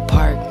street to the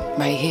park,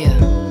 right here.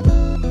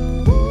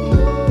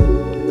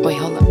 Wait,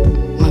 hold up.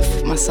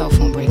 My cell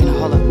phone breaking up.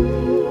 Hold up.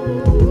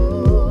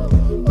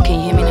 Can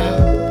you hear me now?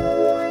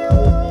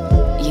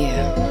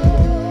 Yeah.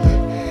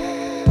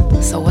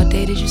 So what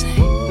day did you say?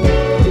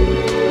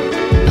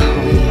 Oh,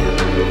 yeah.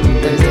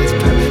 Thursday's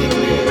perfect,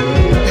 man.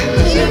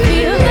 You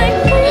feel like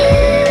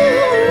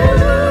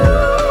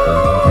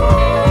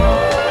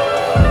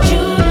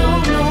you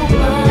don't know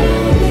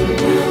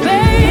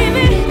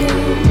baby,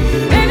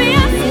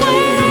 I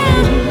swear,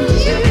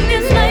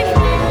 it's like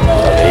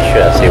Are you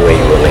sure I see where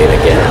you were late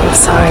again? I'm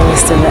sorry,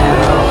 Mr.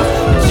 Barrow.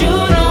 you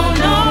don't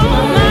know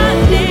my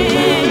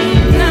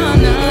name. No.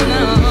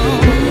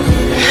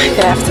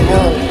 Good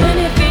afternoon.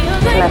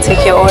 Can I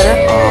take your order?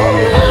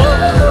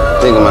 I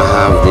think I'm gonna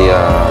have the,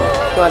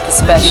 You want the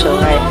special,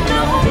 right?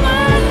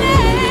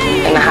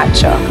 And the hot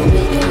chocolate.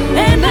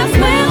 And I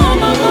swear on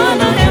my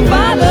mother and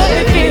father,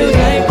 it feels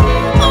like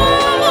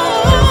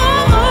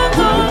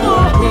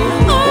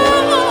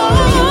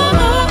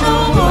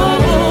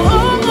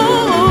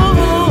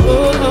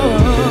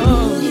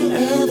you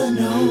ever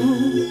know.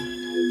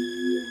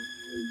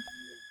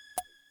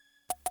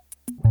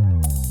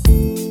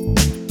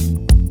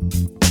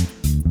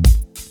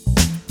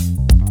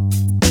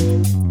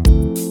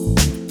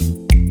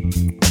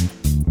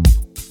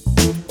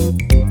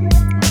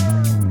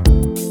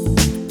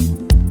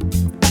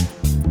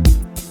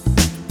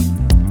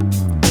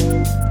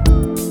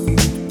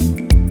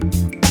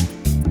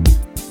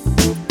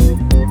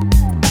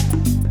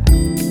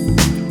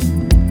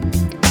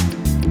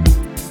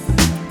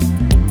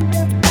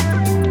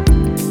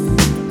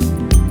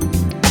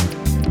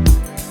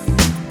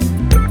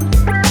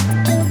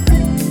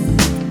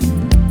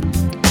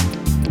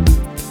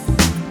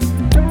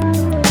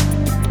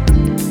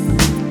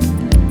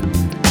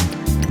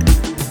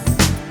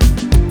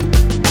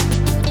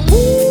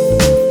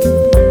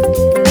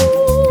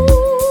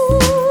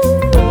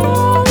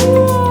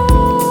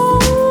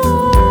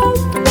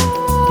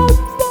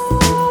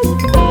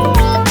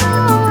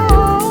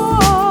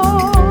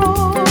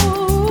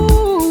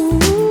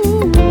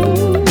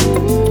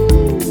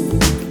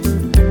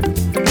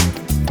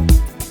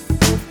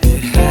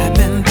 It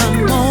happened the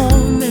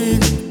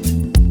moment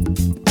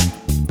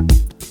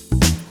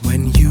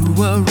when you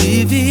were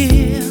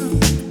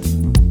revealed,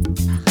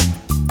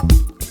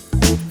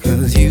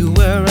 'cause you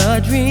were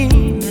a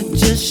dream that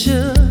just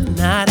should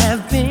not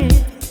have been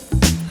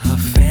a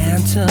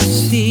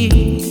fantasy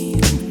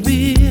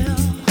real.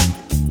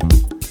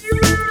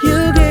 You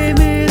gave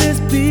me this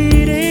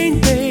beating,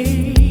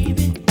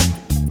 baby,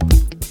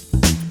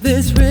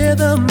 this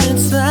rhythm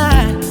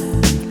inside.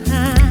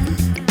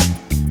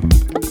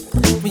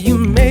 You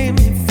made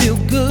me feel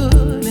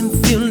good and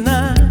feel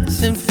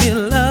nice and feel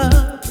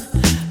love.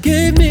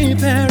 Gave me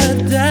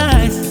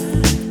paradise.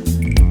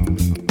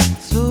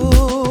 So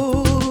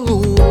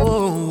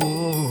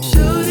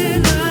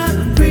shouldn't I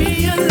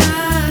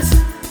realize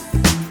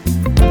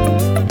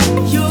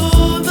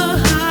you're the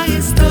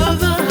highest of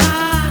the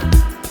high?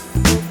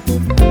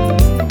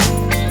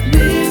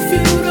 If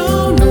you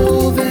don't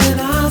know, then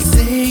I'll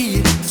say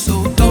it. So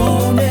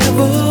don't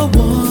ever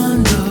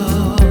wonder.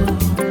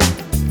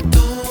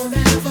 Don't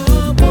ever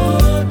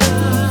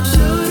wonder.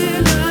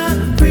 Shouldn't I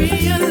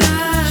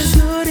realize?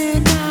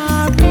 Shouldn't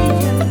I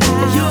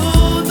realize?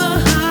 You're the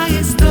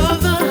highest of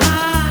the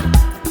high.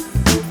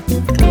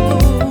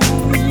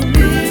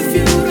 If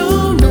you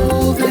don't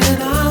know,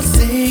 then I'll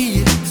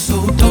say it. So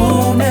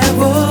don't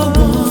ever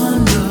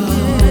wonder.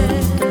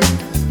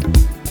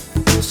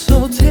 So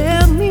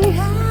tell me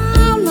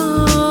how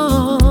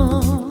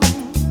long.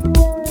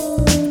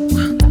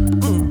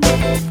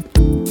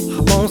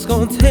 How long's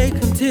gonna take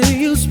until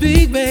you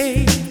speak,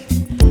 babe?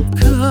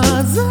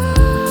 'Cause I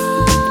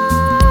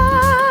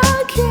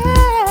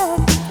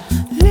can't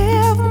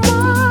live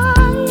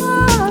my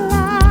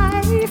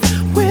life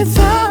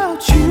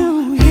without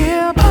you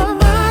here by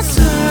my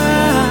side.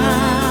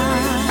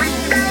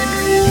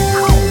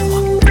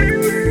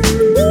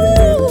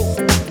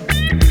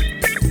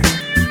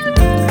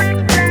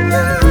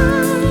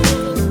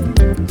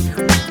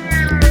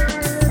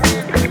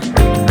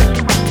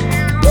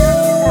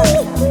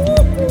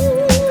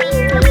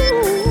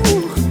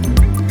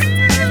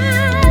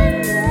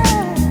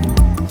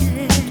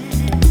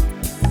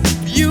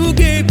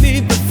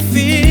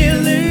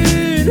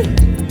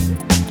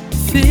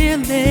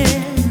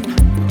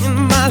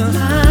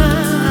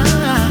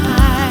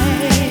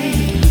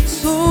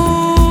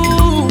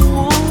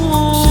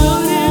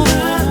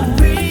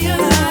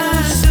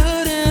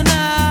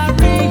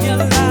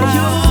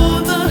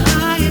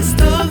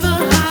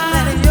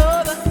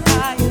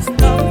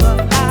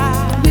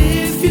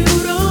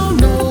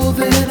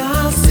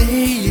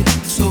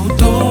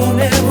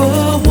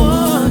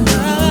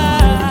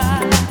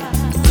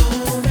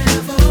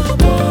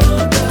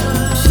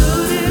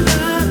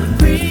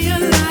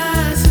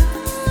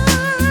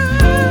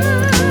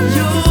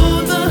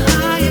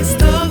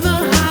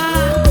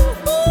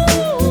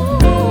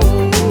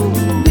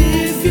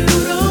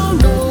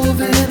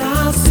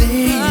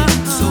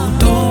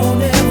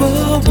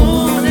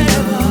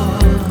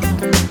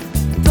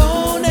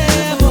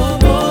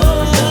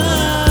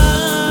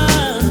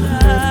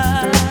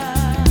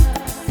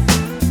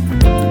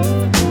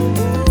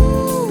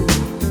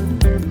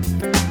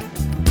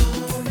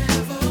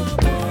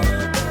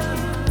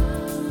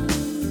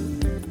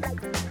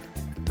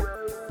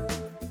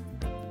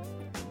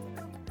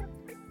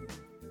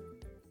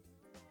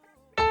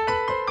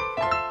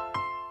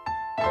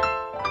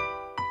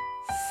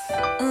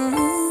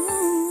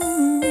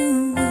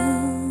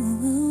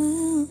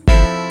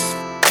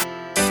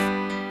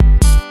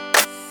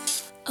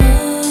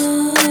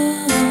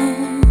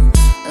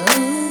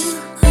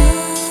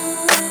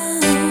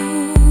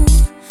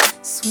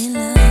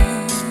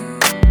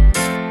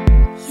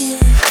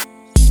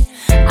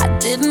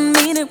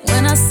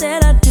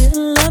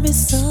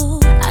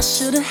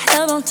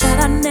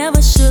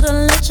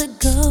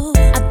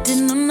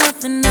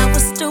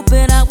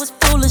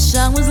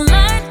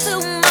 lying to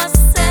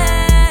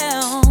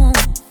myself.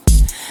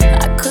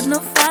 I could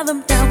not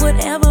fathom that would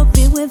ever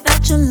be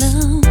without your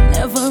love.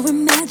 Never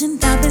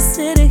imagined I'd be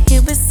sitting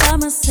here beside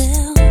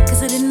myself.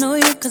 Cause I didn't know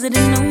you, cause I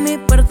didn't know me,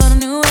 but I thought I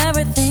knew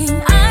everything.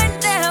 I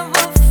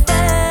never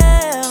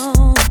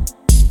felt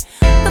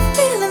the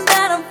feeling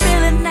that I'm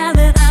feeling now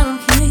that I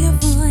don't hear your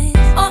voice.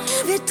 Or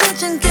have you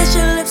touch and kiss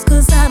your lips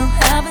cause I don't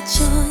have a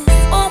choice.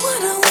 Or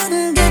what I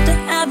wouldn't get to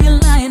have you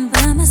lying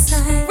by my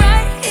side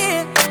right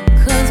here.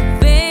 Cause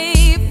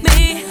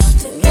baby,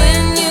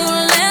 when you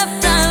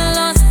left I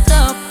lost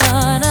a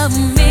part of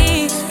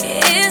me.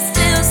 It's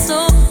still so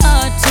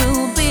hard to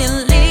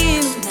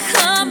believe.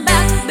 Come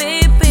back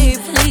baby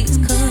please,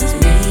 cause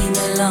we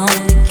belong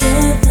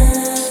together.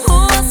 Who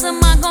else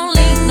am I gonna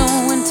lean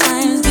on when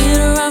times get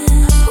rough?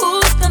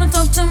 Who's gonna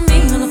talk to me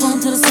on the phone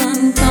till the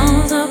sun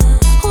comes up?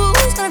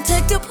 Who's gonna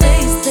take your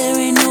place? There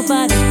ain't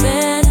nobody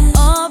better.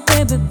 Oh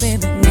baby,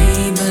 baby,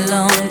 we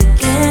belong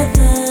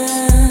together.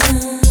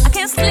 I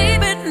can't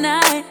sleep at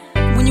night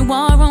when you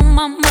are on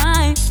my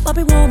mind.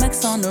 Bobby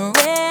Womack's on the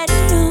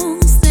radio,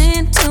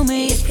 sing to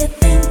me. If you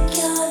think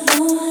you're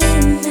lonely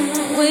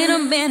now, wait a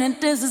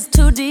minute, this is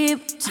too deep.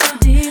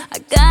 I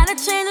gotta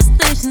change the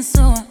station,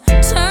 so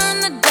I turn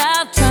the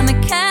dial, trying to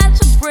catch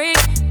a break.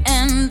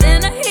 And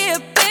then I hear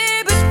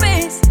baby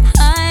face.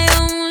 I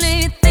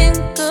only think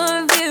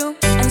of you,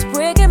 and it's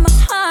breaking my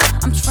heart.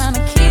 I'm trying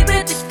to keep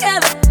it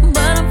together,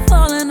 but I'm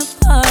falling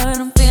apart.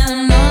 I'm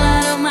feeling all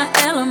out of my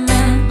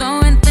element,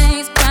 throwing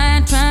things,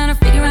 crying, trying to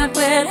figure out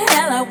where the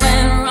hell I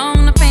went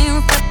wrong. The pain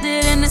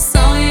reflected in the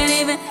song ain't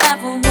even half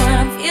of what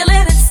I'm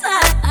feeling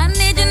inside. I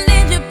need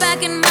you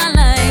back in my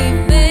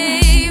life,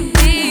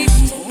 baby.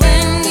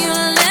 When you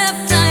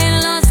left, I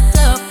lost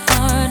a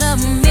part of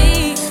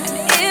me,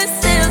 and it's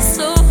still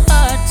so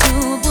hard to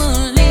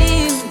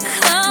believe.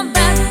 Come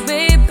back,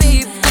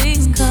 baby,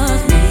 please,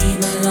 cause we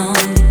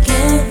belong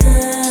together.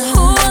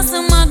 Who else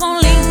am I gonna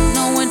lean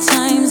on when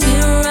times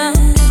get rough?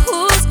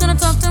 Who's gonna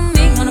talk to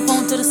me on the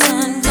phone till the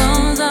sun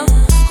comes up?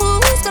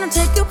 Who's gonna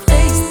take your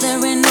place?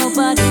 There ain't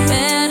nobody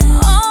better.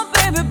 Oh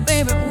baby,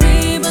 baby,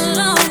 we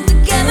belong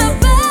together,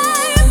 baby.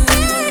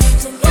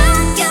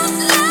 When you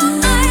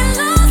left, I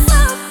lost a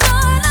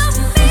part of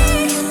me.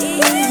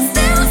 It's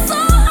still so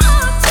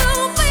hard to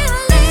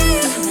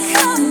believe.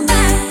 Come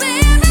back,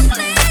 baby,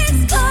 please,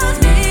 cause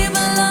we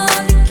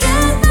belong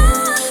together.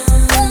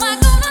 Who am I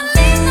gonna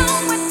lean on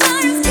when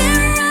times get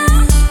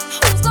rough?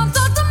 Who's gonna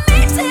talk to me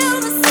till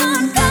the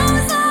sun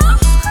comes up?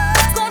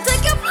 Who's gonna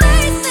take your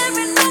place? There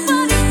ain't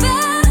nobody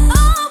better.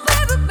 Oh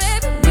baby,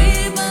 baby, we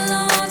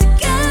belong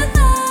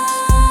together.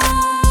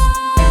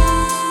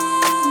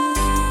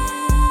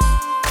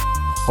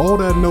 Hold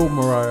that note,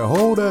 Mariah.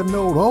 Hold that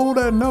note. Hold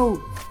that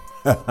note.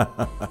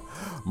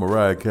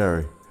 Mariah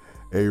Carey,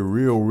 a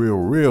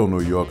real New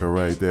Yorker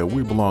right there.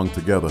 We belong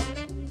together.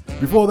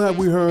 Before that,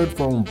 we heard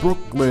from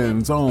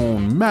Brooklyn's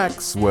own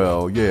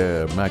Maxwell.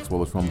 Yeah,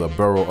 Maxwell is from the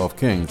Borough of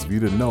Kings. If you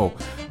didn't know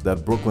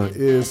that Brooklyn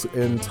is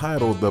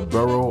entitled the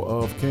Borough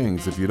of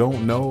Kings. If you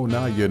don't know,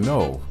 now you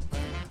know.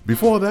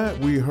 Before that,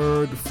 we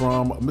heard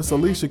from Miss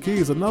Alicia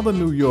Keys, another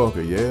New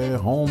Yorker. Yeah,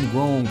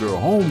 homegrown girl,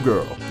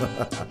 homegirl.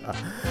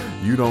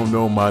 You don't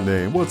know my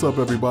name. What's up,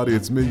 everybody?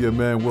 It's me, your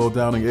man, Will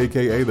Downing,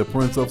 a.k.a. the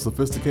Prince of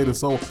Sophisticated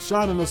Soul,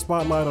 shining the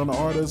spotlight on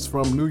artists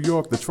from New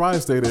York, the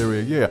tri-state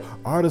area. Yeah,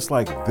 artists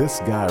like this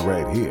guy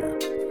right here.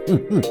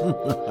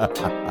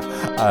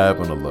 I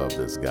happen to love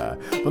this guy.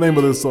 The name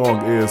of this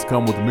song is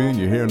Come With Me, and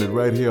you're hearing it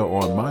right here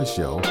on my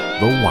show,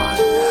 The Wind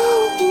Down.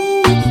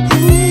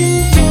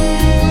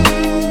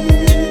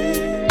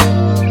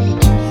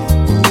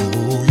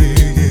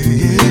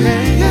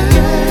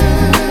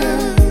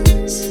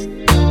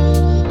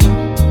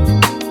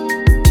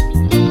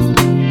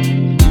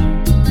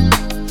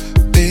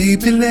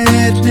 Baby,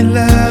 let me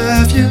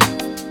love you.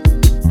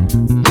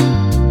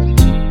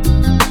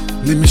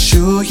 Let me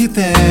show you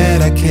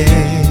that I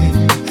care.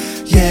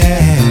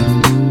 Yeah,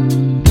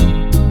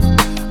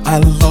 I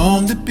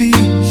long to be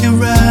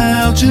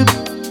around you.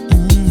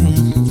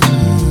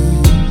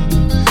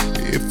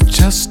 If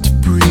just to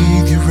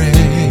breathe your air.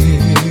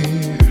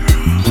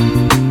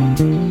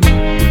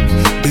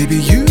 Baby,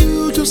 you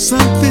do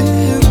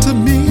something to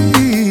me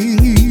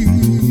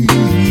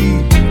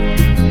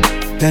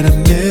that I've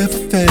never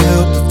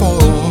felt before.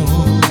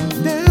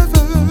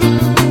 Never,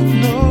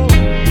 no.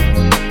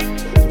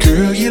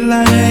 Girl, you're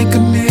like a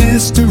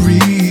mystery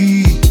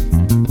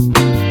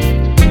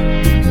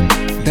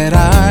that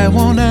I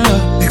wanna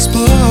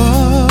explore.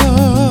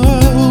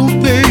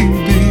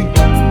 Baby,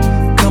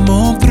 come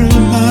on through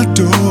my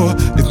door.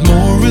 If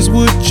more is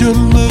what you're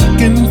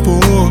looking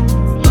for,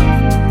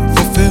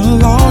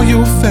 fulfill all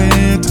your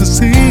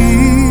fantasies.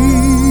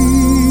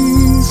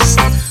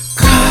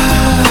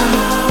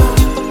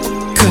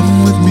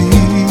 Come with me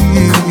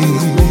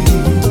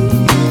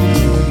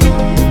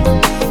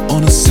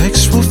on a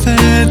sexual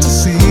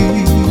fantasy.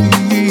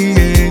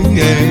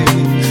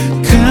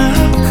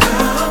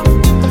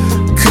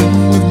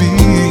 Come with me.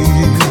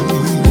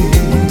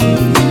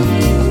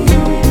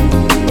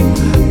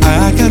 I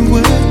got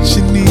what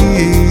you need.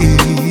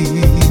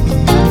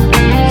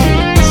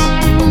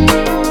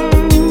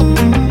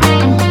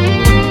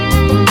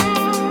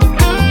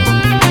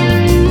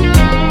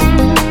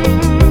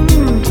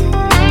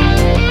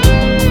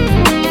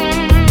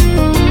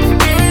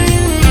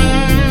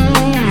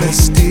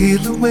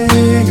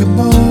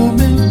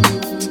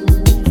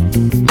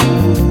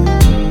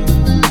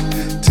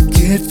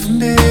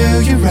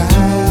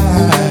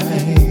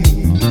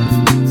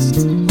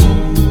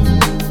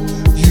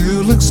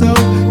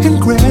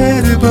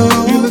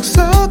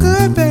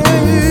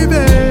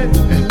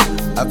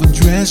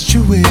 undressed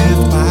you with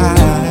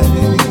lies.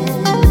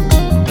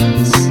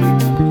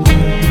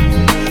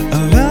 A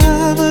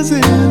lover's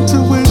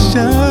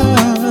intuition.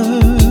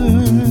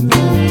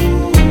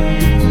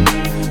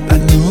 I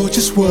know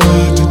just what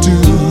to do.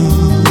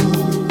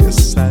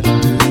 Yes, I do.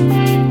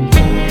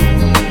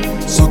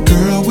 So,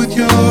 girl, with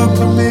your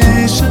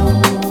permission,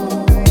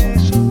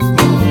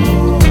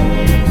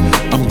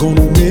 I'm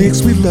gonna make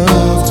sweet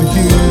love to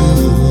you.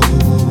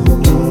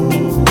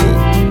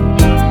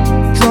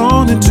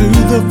 Drawn into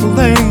the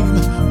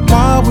flame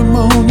while we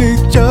moan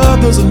each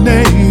other's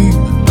name,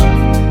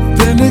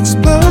 then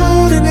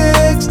explode in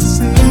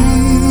ecstasy.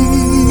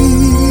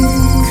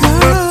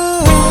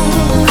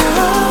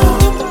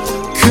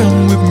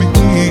 Come with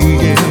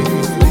me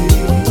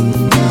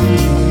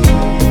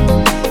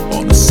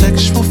on a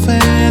sexual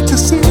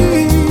fantasy.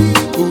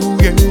 Oh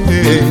yeah.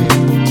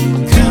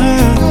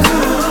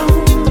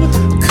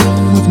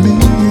 Come with me.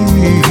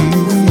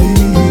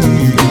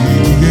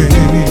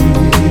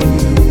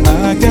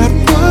 I got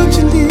what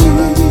you need.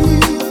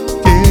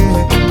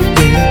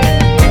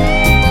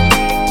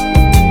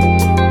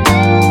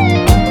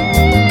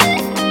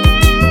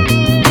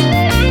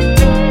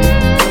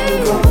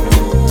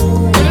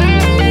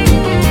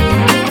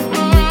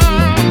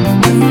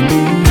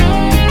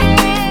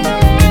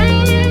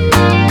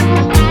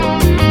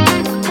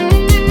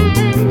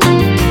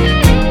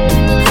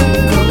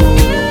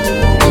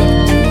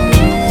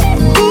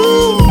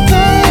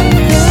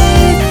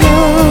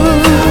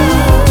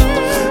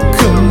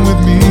 Come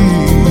with me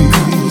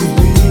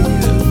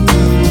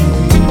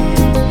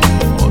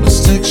on a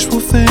sexual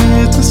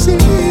fantasy.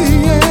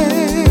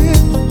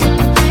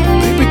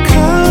 Baby,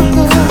 come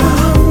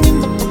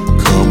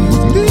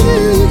with me.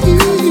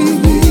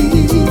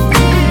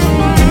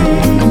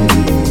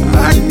 I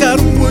got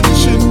what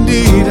you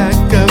need. I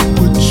got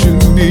what you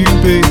need,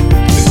 baby.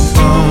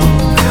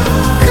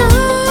 Come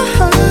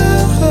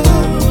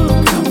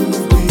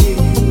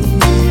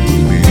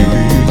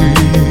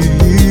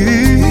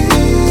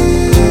with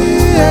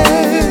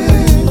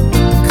me.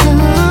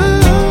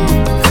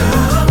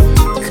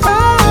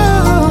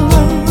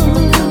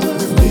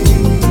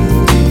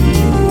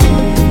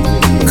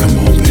 Come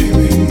on,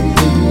 baby.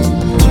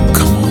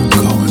 Come on,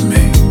 go with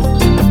me.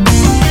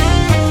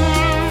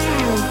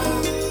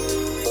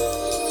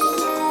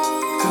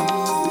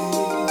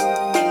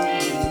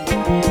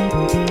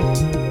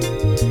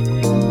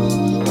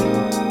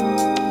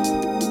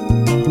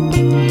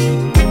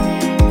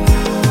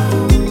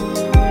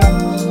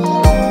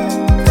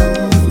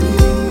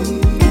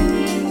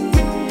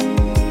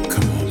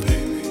 Come on,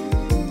 baby.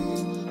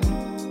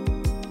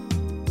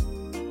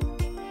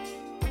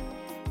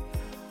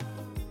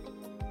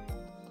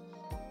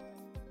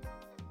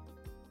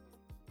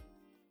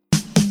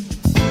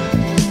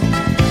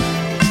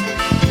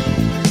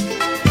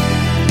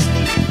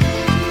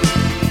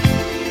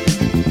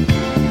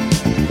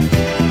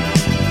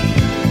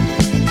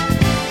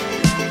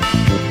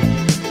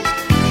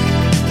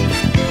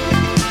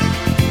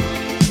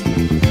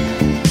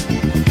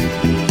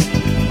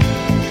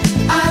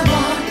 I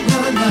want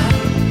your love.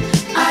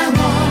 I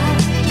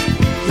want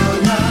your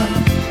love.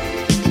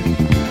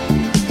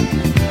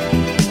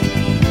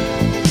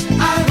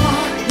 I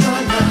want your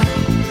love.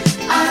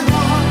 I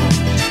want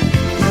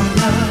your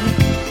love.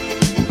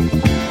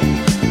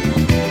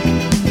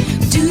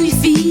 Do you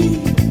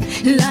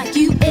feel like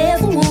you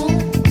ever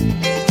want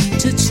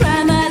to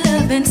try my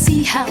love and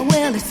see how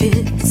well it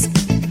fits?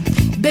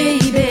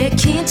 Baby,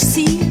 can't you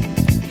see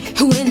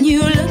when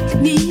you look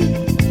at me?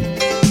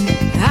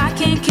 I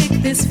can't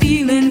kick this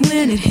feeling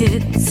when it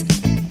hits.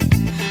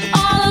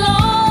 All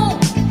alone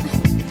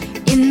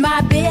in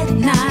my bed at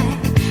night,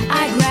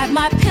 I grab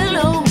my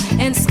pillow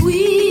and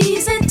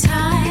squeeze it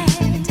tight.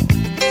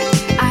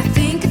 I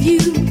think of you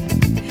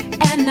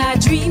and I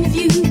dream of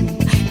you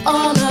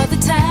all of the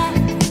time.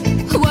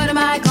 What am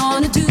I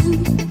gonna do?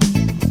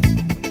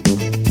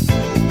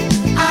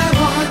 I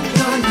want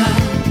your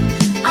love.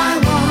 I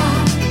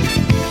want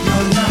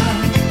your love.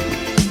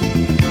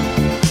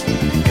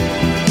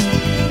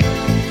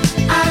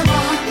 I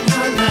want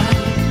your love.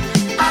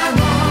 I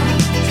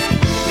want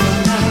your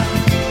love.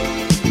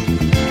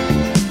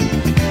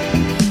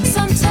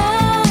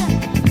 Sometimes